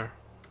up there.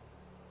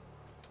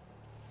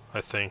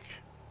 I think.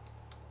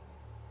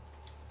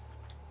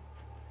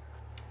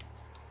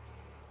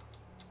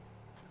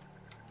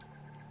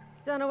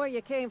 Don't know where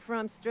you came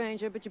from,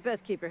 stranger, but you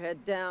best keep your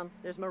head down.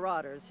 There's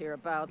marauders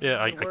hereabouts. Yeah,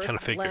 I and worse, kind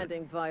of figured.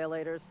 landing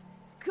violators.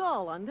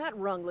 Gall on that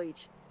rung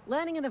leech.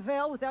 Landing in the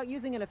Vale without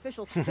using an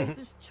official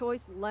Spacer's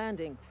Choice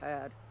landing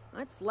pad.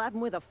 I'd slap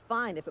him with a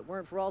fine if it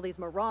weren't for all these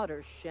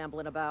marauders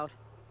shambling about.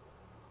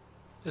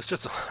 It's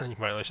just a landing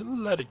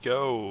violation. Let it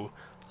go.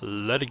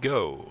 Let it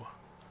go.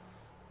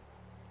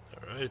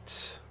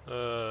 Alright.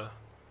 Found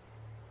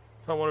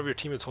one of your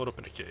teammates holed up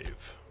in a cave.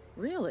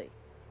 Really?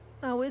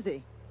 How is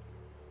he?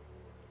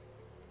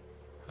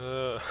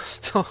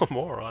 Still a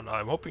moron.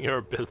 I'm hoping you're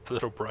a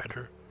little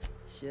brighter.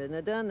 Shouldn't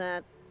have done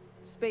that.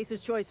 Spacer's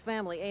Choice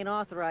family ain't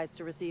authorized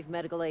to receive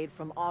medical aid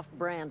from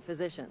off-brand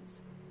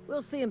physicians.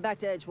 We'll see him back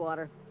to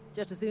Edgewater,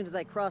 just as soon as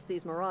I cross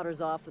these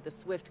marauders off with the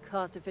swift,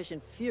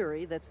 cost-efficient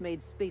fury that's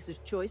made Spacer's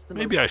Choice the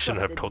Maybe most I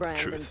shouldn't have trusted told the brand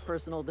in truth.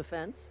 personal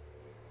defense.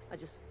 I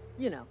just,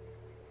 you know,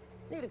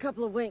 need a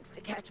couple of winks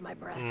to catch my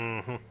breath.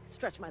 Mm-hmm.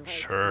 Stretch my legs.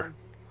 Sure. son.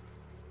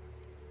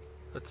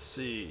 Let's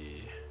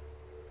see.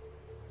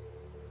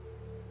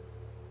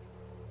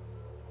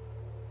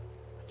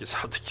 I guess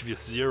I'll have to give you a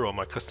 0 on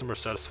my customer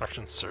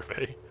satisfaction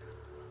survey.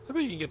 I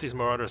bet you can get these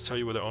marauders to tell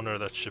you where the owner of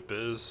that ship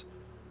is.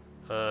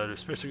 Do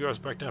Spacer Girls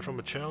back down from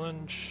a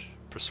challenge?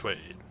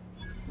 Persuade.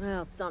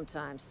 Well,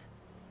 sometimes.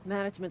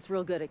 Management's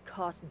real good at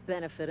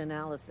cost-benefit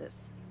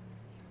analysis.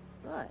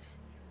 But,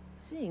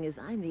 seeing as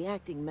I'm the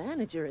acting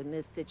manager in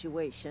this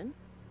situation,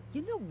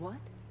 you know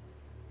what?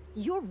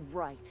 You're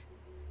right.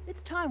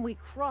 It's time we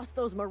cross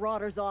those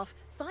marauders off,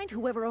 find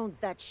whoever owns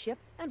that ship,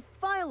 and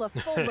file a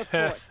full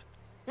report.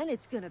 And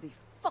it's gonna be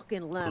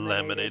fucking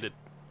laminated.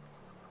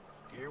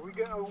 Here we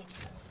go.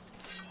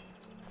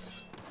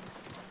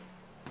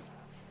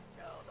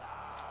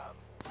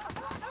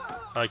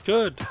 I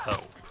could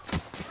help.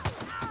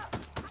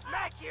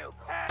 Smack you,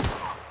 pet!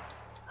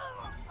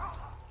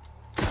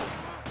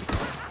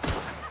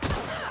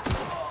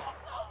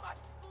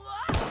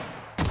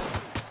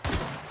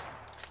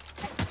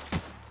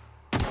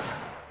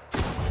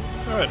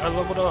 Alright, I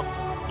leveled up.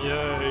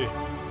 Yay.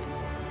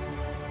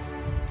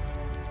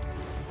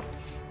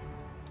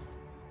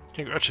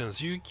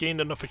 Congratulations, you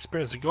gained enough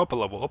experience to go up a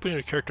level. Open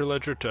your character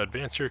ledger to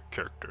advance your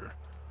character.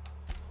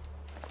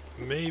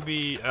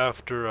 Maybe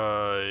after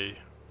I...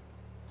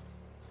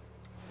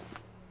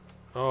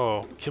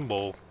 Oh,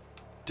 Kimball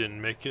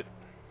didn't make it.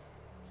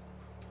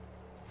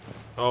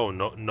 Oh,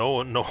 no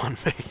one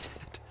made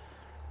it.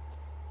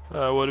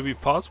 Would it be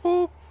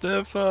possible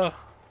if,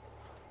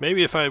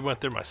 maybe if I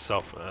went there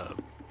myself,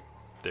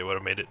 they would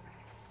have made it.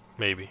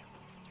 Maybe.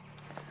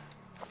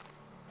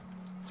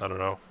 I don't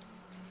know.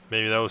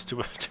 Maybe that was too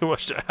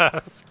much to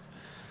ask.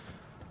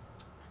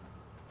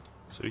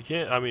 So So we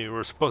can't, I mean,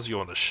 we're supposed to go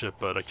on the ship,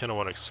 but I kind of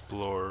want to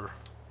explore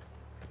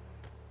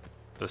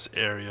this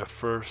area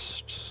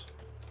first.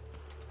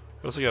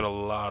 We also got a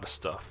lot of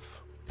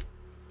stuff.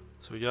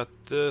 So we got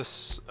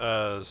this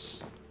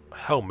as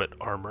helmet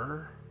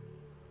armor.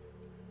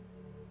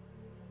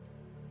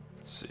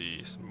 Let's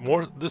see,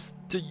 more, this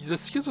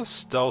gives us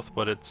stealth,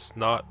 but it's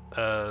not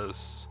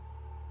as,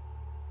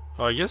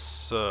 oh, I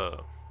guess,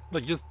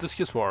 like this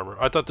gives more armor.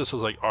 I thought this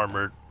was like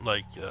armored,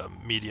 like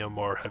medium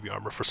or heavy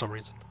armor for some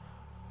reason.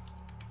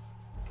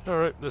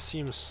 Alright, this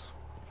seems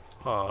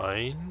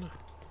fine.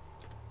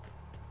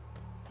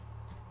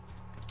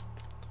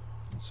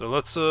 So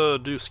let's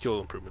do skill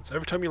improvements.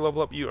 Every time you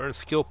level up, you earn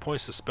skill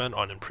points to spend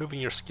on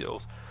improving your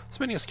skills.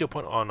 Spending a skill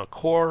point on a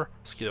core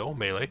skill,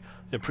 melee,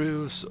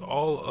 improves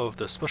all of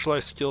the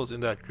specialized skills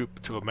in that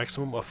group to a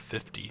maximum of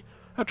 50.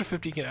 After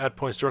 50, you can add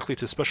points directly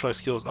to specialized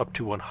skills up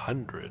to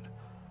 100.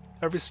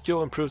 Every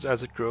skill improves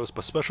as it grows,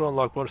 but special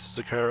unlock bonuses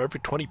occur every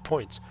 20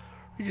 points.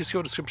 Read your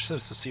skill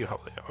descriptions to see how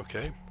they are,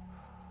 okay?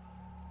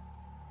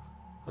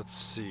 Let's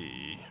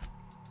see.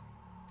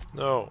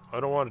 No, I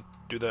don't want to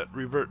do that.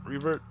 Revert.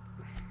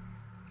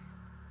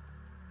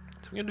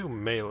 So I'm gonna do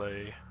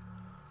melee.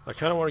 I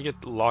kind of want to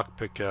get the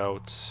lockpick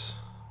out.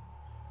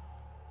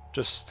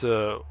 Just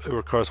it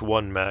requires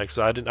one mag.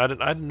 So I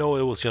didn't know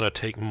it was gonna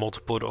take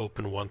multiple to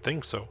open one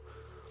thing. So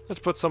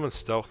let's put some in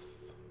stealth.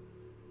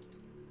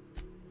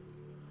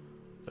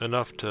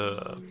 Enough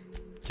to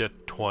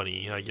get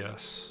 20, I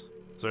guess.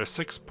 So there's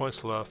 6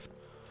 points left.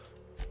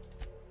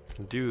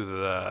 Can do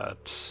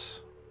that.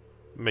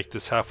 Make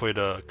this halfway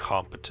to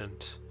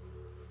competent.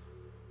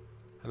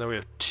 And then we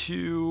have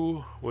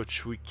 2,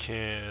 which we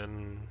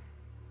can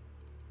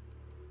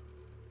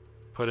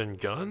put in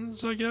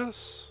guns, I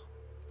guess?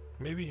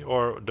 Maybe?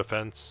 Or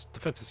defense.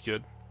 Defense is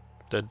good.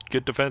 The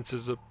good defense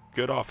is a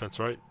good offense,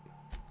 right?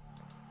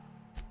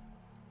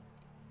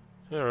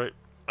 Alright.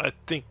 I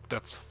think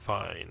that's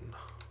fine.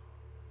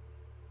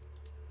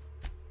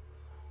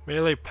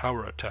 Melee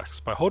power attacks.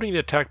 By holding the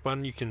attack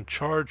button, you can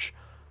charge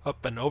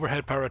up an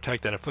overhead power attack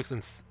that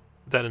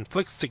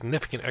inflicts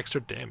significant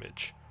extra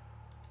damage.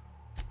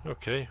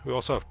 Okay, we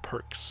also have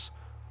perks.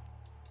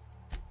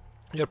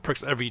 You have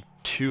perks every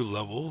 2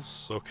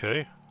 levels.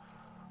 Okay,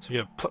 so you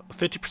have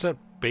 50%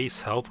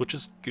 base health, which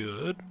is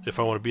good if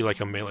I want to be like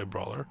a melee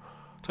brawler.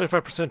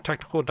 25%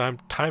 tactical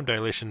time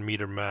dilation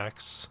meter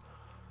max.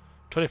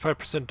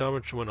 25%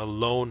 damage when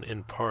alone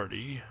in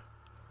party.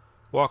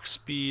 Walk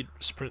speed,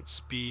 sprint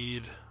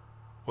speed,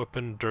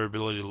 weapon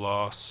durability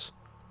loss.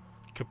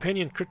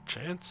 Companion crit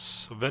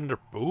chance, vendor.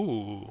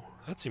 Ooh,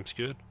 that seems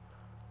good.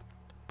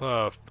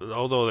 But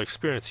although the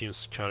experience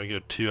seems kind of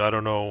good too, I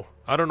don't know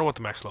what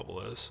the max level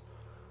is.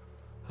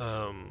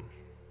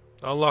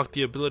 Unlock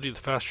the ability to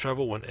fast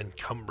travel when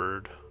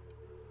encumbered.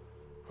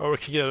 Or we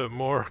can get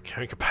more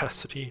carrying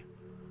capacity.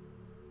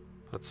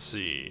 Let's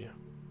see.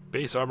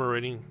 Base armor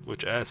rating,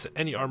 which adds to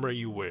any armor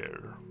you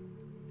wear.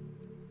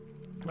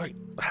 Like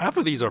half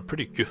of these are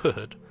pretty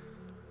good.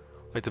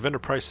 Like the vendor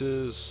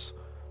prices.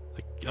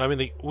 Like, I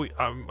mean,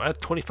 I'm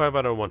at 25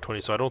 out of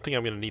 120, so I don't think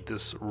I'm gonna need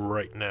this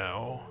right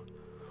now.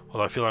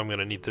 Although I feel like I'm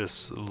gonna need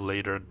this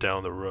later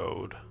down the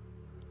road.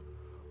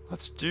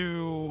 Let's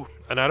do,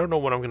 and I don't know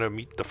when I'm gonna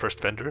meet the first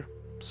vendor,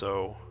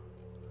 so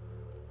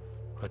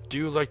I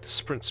do like the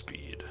sprint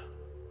speed.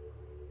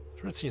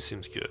 Sprint speed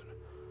seems good.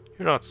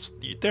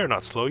 They're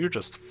not slow. You're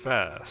just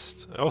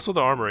fast. Also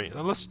the armory.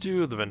 Now let's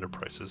do the vendor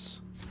prices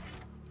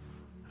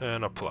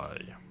and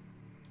apply.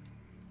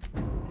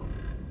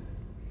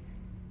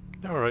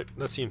 All right,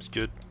 that seems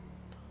good.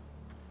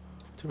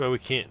 Too bad we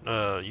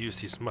can't use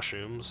these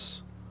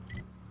mushrooms.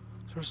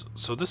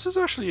 So this is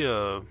actually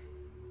a,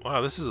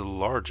 wow, this is a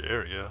large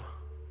area.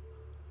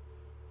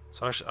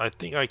 So actually, I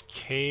think I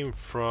came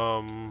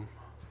from,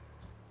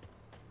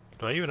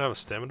 do I even have a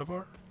stamina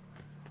bar?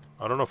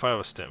 I don't know if I have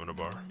a stamina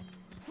bar.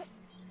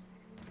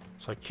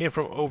 So I came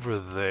from over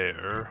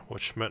there,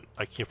 which meant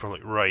I came from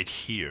like right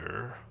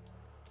here.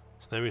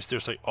 So that means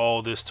there's like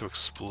all this to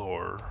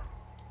explore.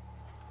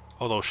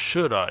 Although,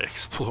 should I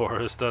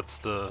explore?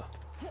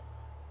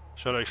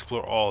 Should I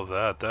explore all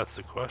that? That's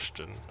the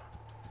question.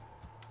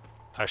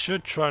 I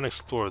should try and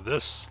explore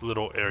this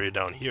little area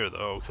down here,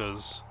 though,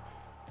 because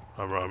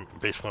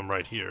basically I'm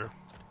right here.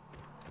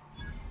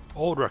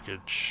 Old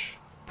wreckage.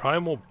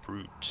 Primal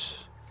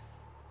brute.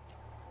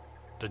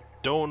 I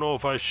don't know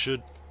if I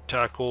should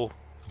tackle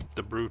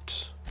the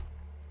brute.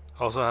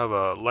 I also have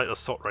a light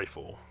assault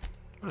rifle.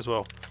 Might as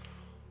well.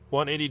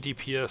 180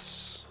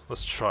 DPS.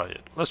 Let's try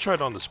it. Let's try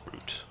it on this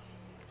brute.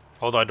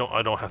 Although I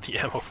don't have the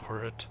ammo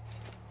for it.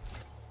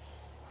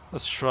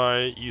 Let's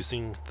try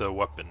using the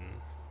weapon.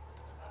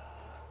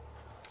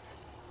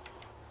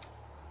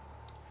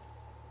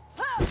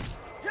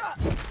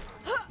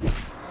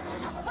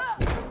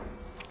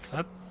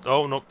 That,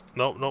 oh nope,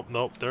 nope, nope,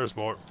 nope. There's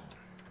more.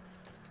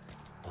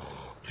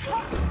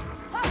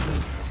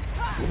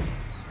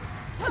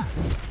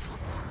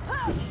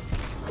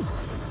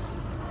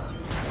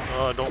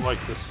 Oh, I don't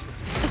like this.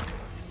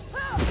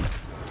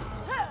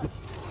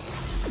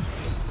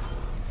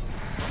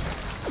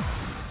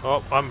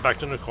 Oh, I'm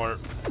backed in the corner.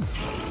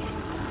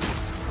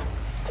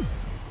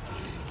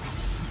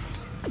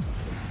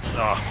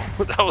 Oh,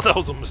 that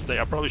was a mistake.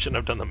 I probably shouldn't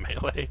have done the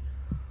melee.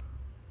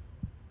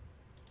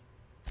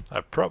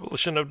 I probably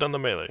shouldn't have done the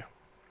melee.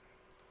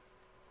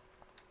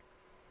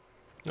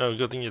 No,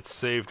 good thing it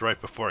saved right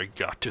before I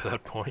got to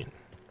that point.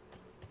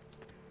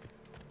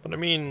 But I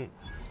mean,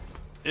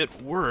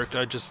 it worked.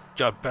 I just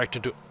got backed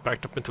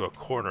up into a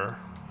corner.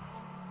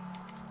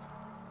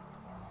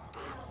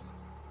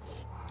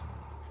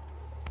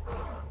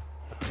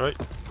 Right.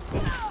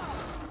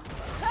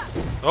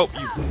 Oh,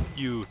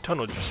 you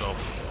tunneled yourself.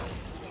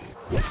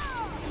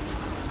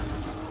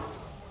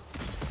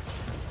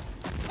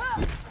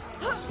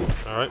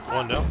 Alright,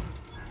 one down.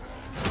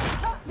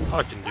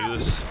 I can do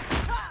this.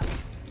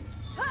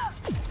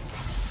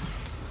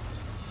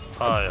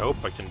 I hope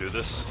I can do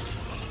this.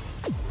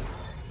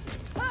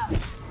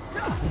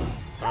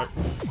 Alright.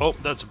 Oh,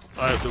 that's...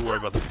 I have to worry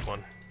about this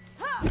one.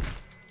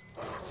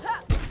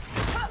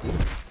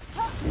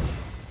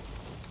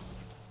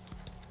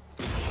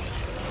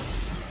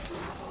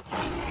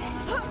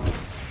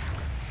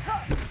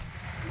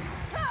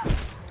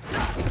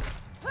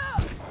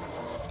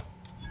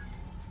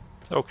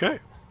 Okay.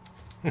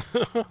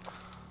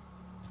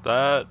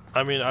 That,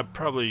 I mean, I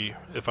probably,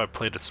 if I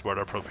played it smart,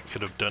 I probably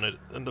could have done it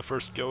in the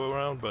first go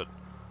around, but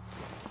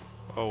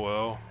oh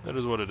well, it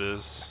is what it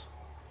is.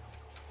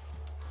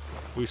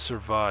 We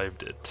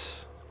survived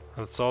it.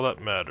 That's all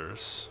that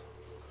matters.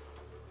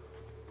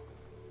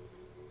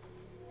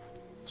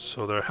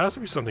 So there has to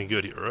be something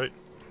good here, right?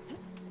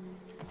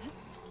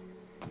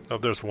 Oh,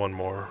 there's one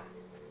more.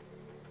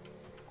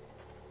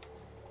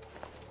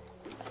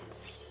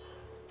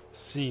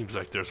 Seems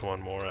like there's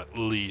one more at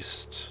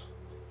least.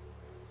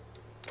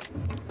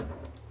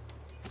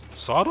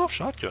 Sawed-off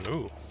shotgun,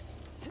 ooh.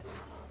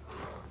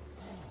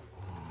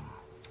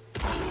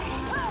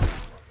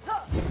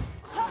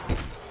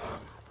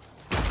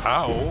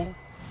 Ow!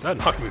 That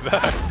knocked me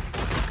back.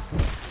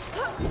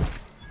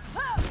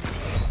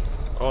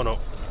 Oh no.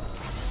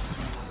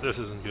 This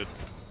isn't good.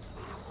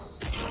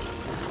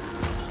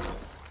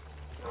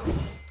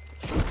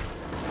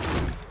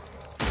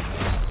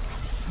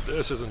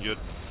 This isn't good.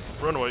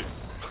 Run away.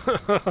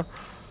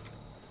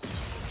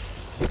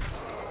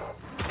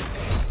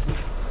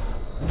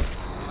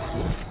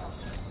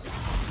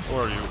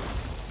 Where are you?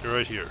 You're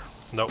right here.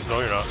 No, no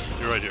you're not.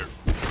 You're right here.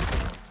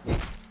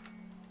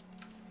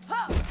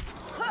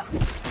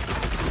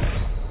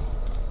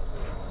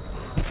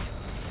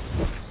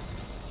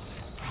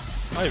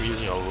 I am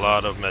using a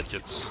lot of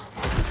medkits.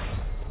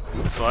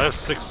 So I have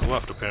 6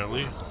 left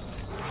apparently.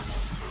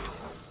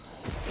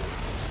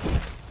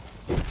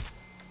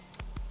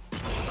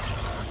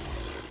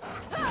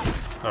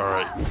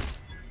 Alright.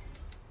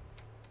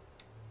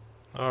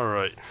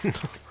 Alright.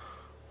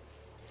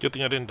 Good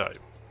thing I didn't die.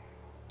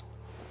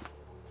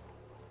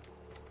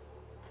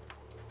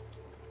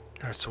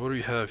 Alright, so what do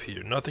we have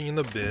here? Nothing in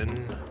the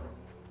bin.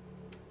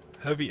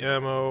 Heavy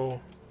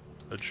ammo.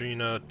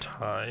 Adrena,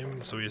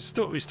 time. So we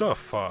still have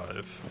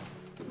 5.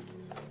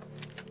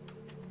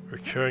 We're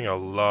carrying a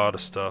lot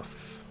of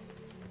stuff.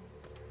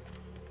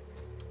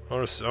 I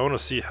want to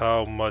see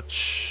how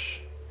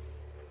much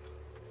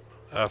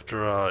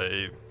after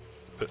I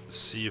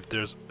see if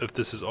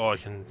this is all I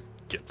can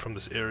get from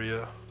this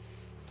area.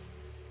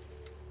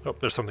 Oh,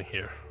 there's something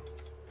here.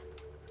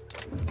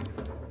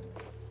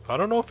 I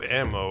don't know if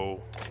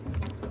ammo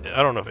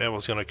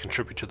is gonna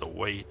contribute to the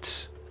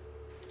weight.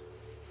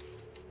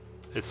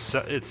 It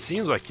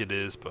seems like it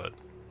is, but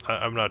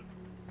I'm not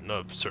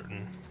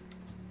certain.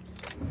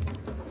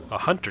 A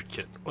hunter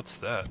kit. What's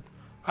that?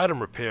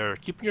 Item repair.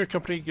 Keeping your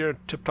company gear in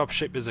tip-top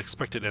shape is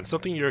expected, and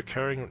something you're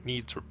carrying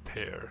needs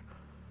repair.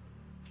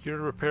 Here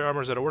to repair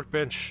armors at a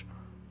workbench.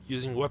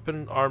 Using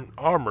weapon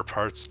armor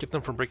parts, get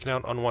them from breaking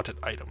down unwanted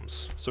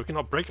items. So we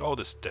can break all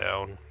this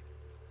down.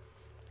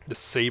 The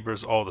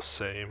saber's all the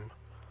same.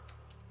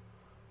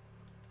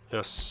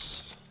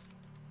 Yes.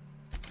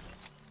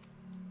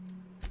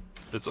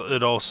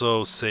 It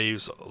also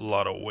saves a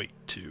lot of weight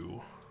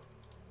too.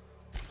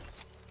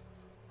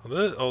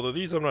 Although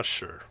these I'm not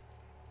sure.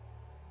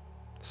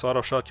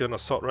 Sawed-off shotgun,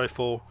 assault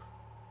rifle.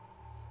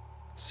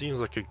 Seems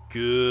like a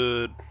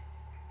good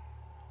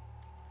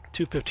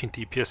 215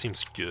 DPS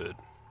seems good.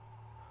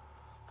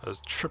 A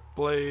trip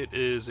blade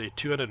is a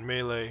 200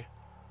 melee.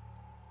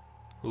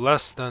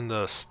 Less than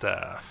the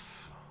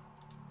staff.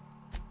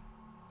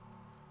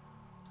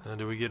 And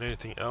did we get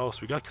anything else?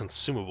 We got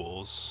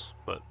consumables,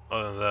 but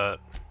other than that,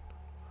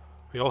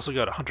 we also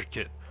got a hunter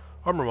kit.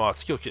 Armor mod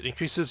skill kit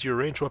increases your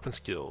ranged weapon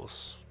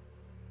skills.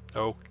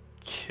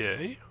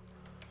 Okay.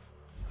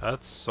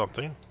 That's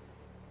something.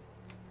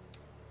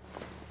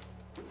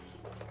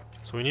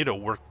 So we need a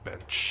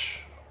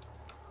workbench.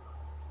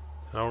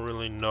 I don't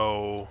really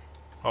know.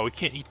 Oh, we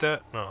can't eat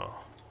that? No.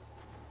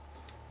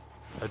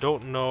 I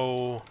don't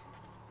know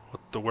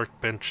what the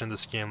workbench in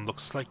this game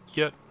looks like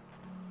yet.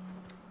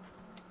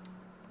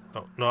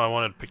 Oh, no, I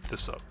wanted to pick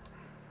this up.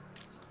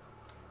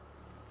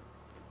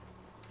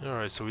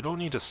 Alright, so we don't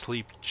need to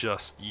sleep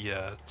just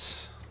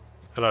yet.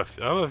 And I have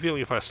a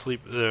feeling if I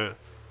sleep there,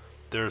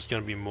 there's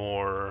gonna be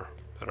more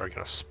that are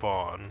gonna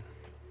spawn.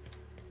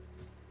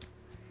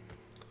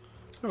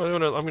 I'm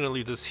gonna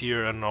leave this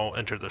here and I'll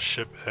enter the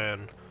ship,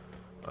 and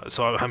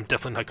so I'm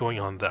definitely not going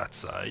on that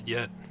side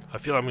yet. I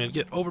feel I'm gonna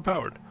get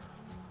overpowered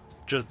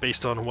just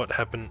based on what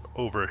happened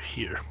over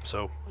here.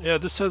 So yeah,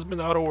 this has been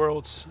Outer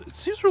Worlds. It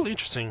seems really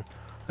interesting,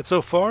 and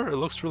so far it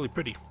looks really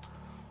pretty.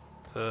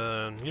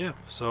 Yeah,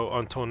 so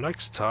until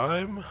next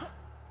time,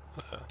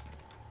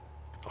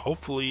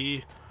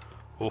 hopefully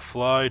we'll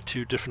fly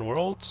to different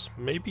worlds,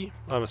 maybe.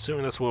 I'm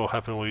assuming that's what will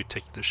happen when we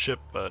take the ship,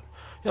 but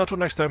yeah, until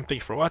next time,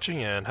 thank you for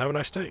watching and have a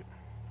nice day.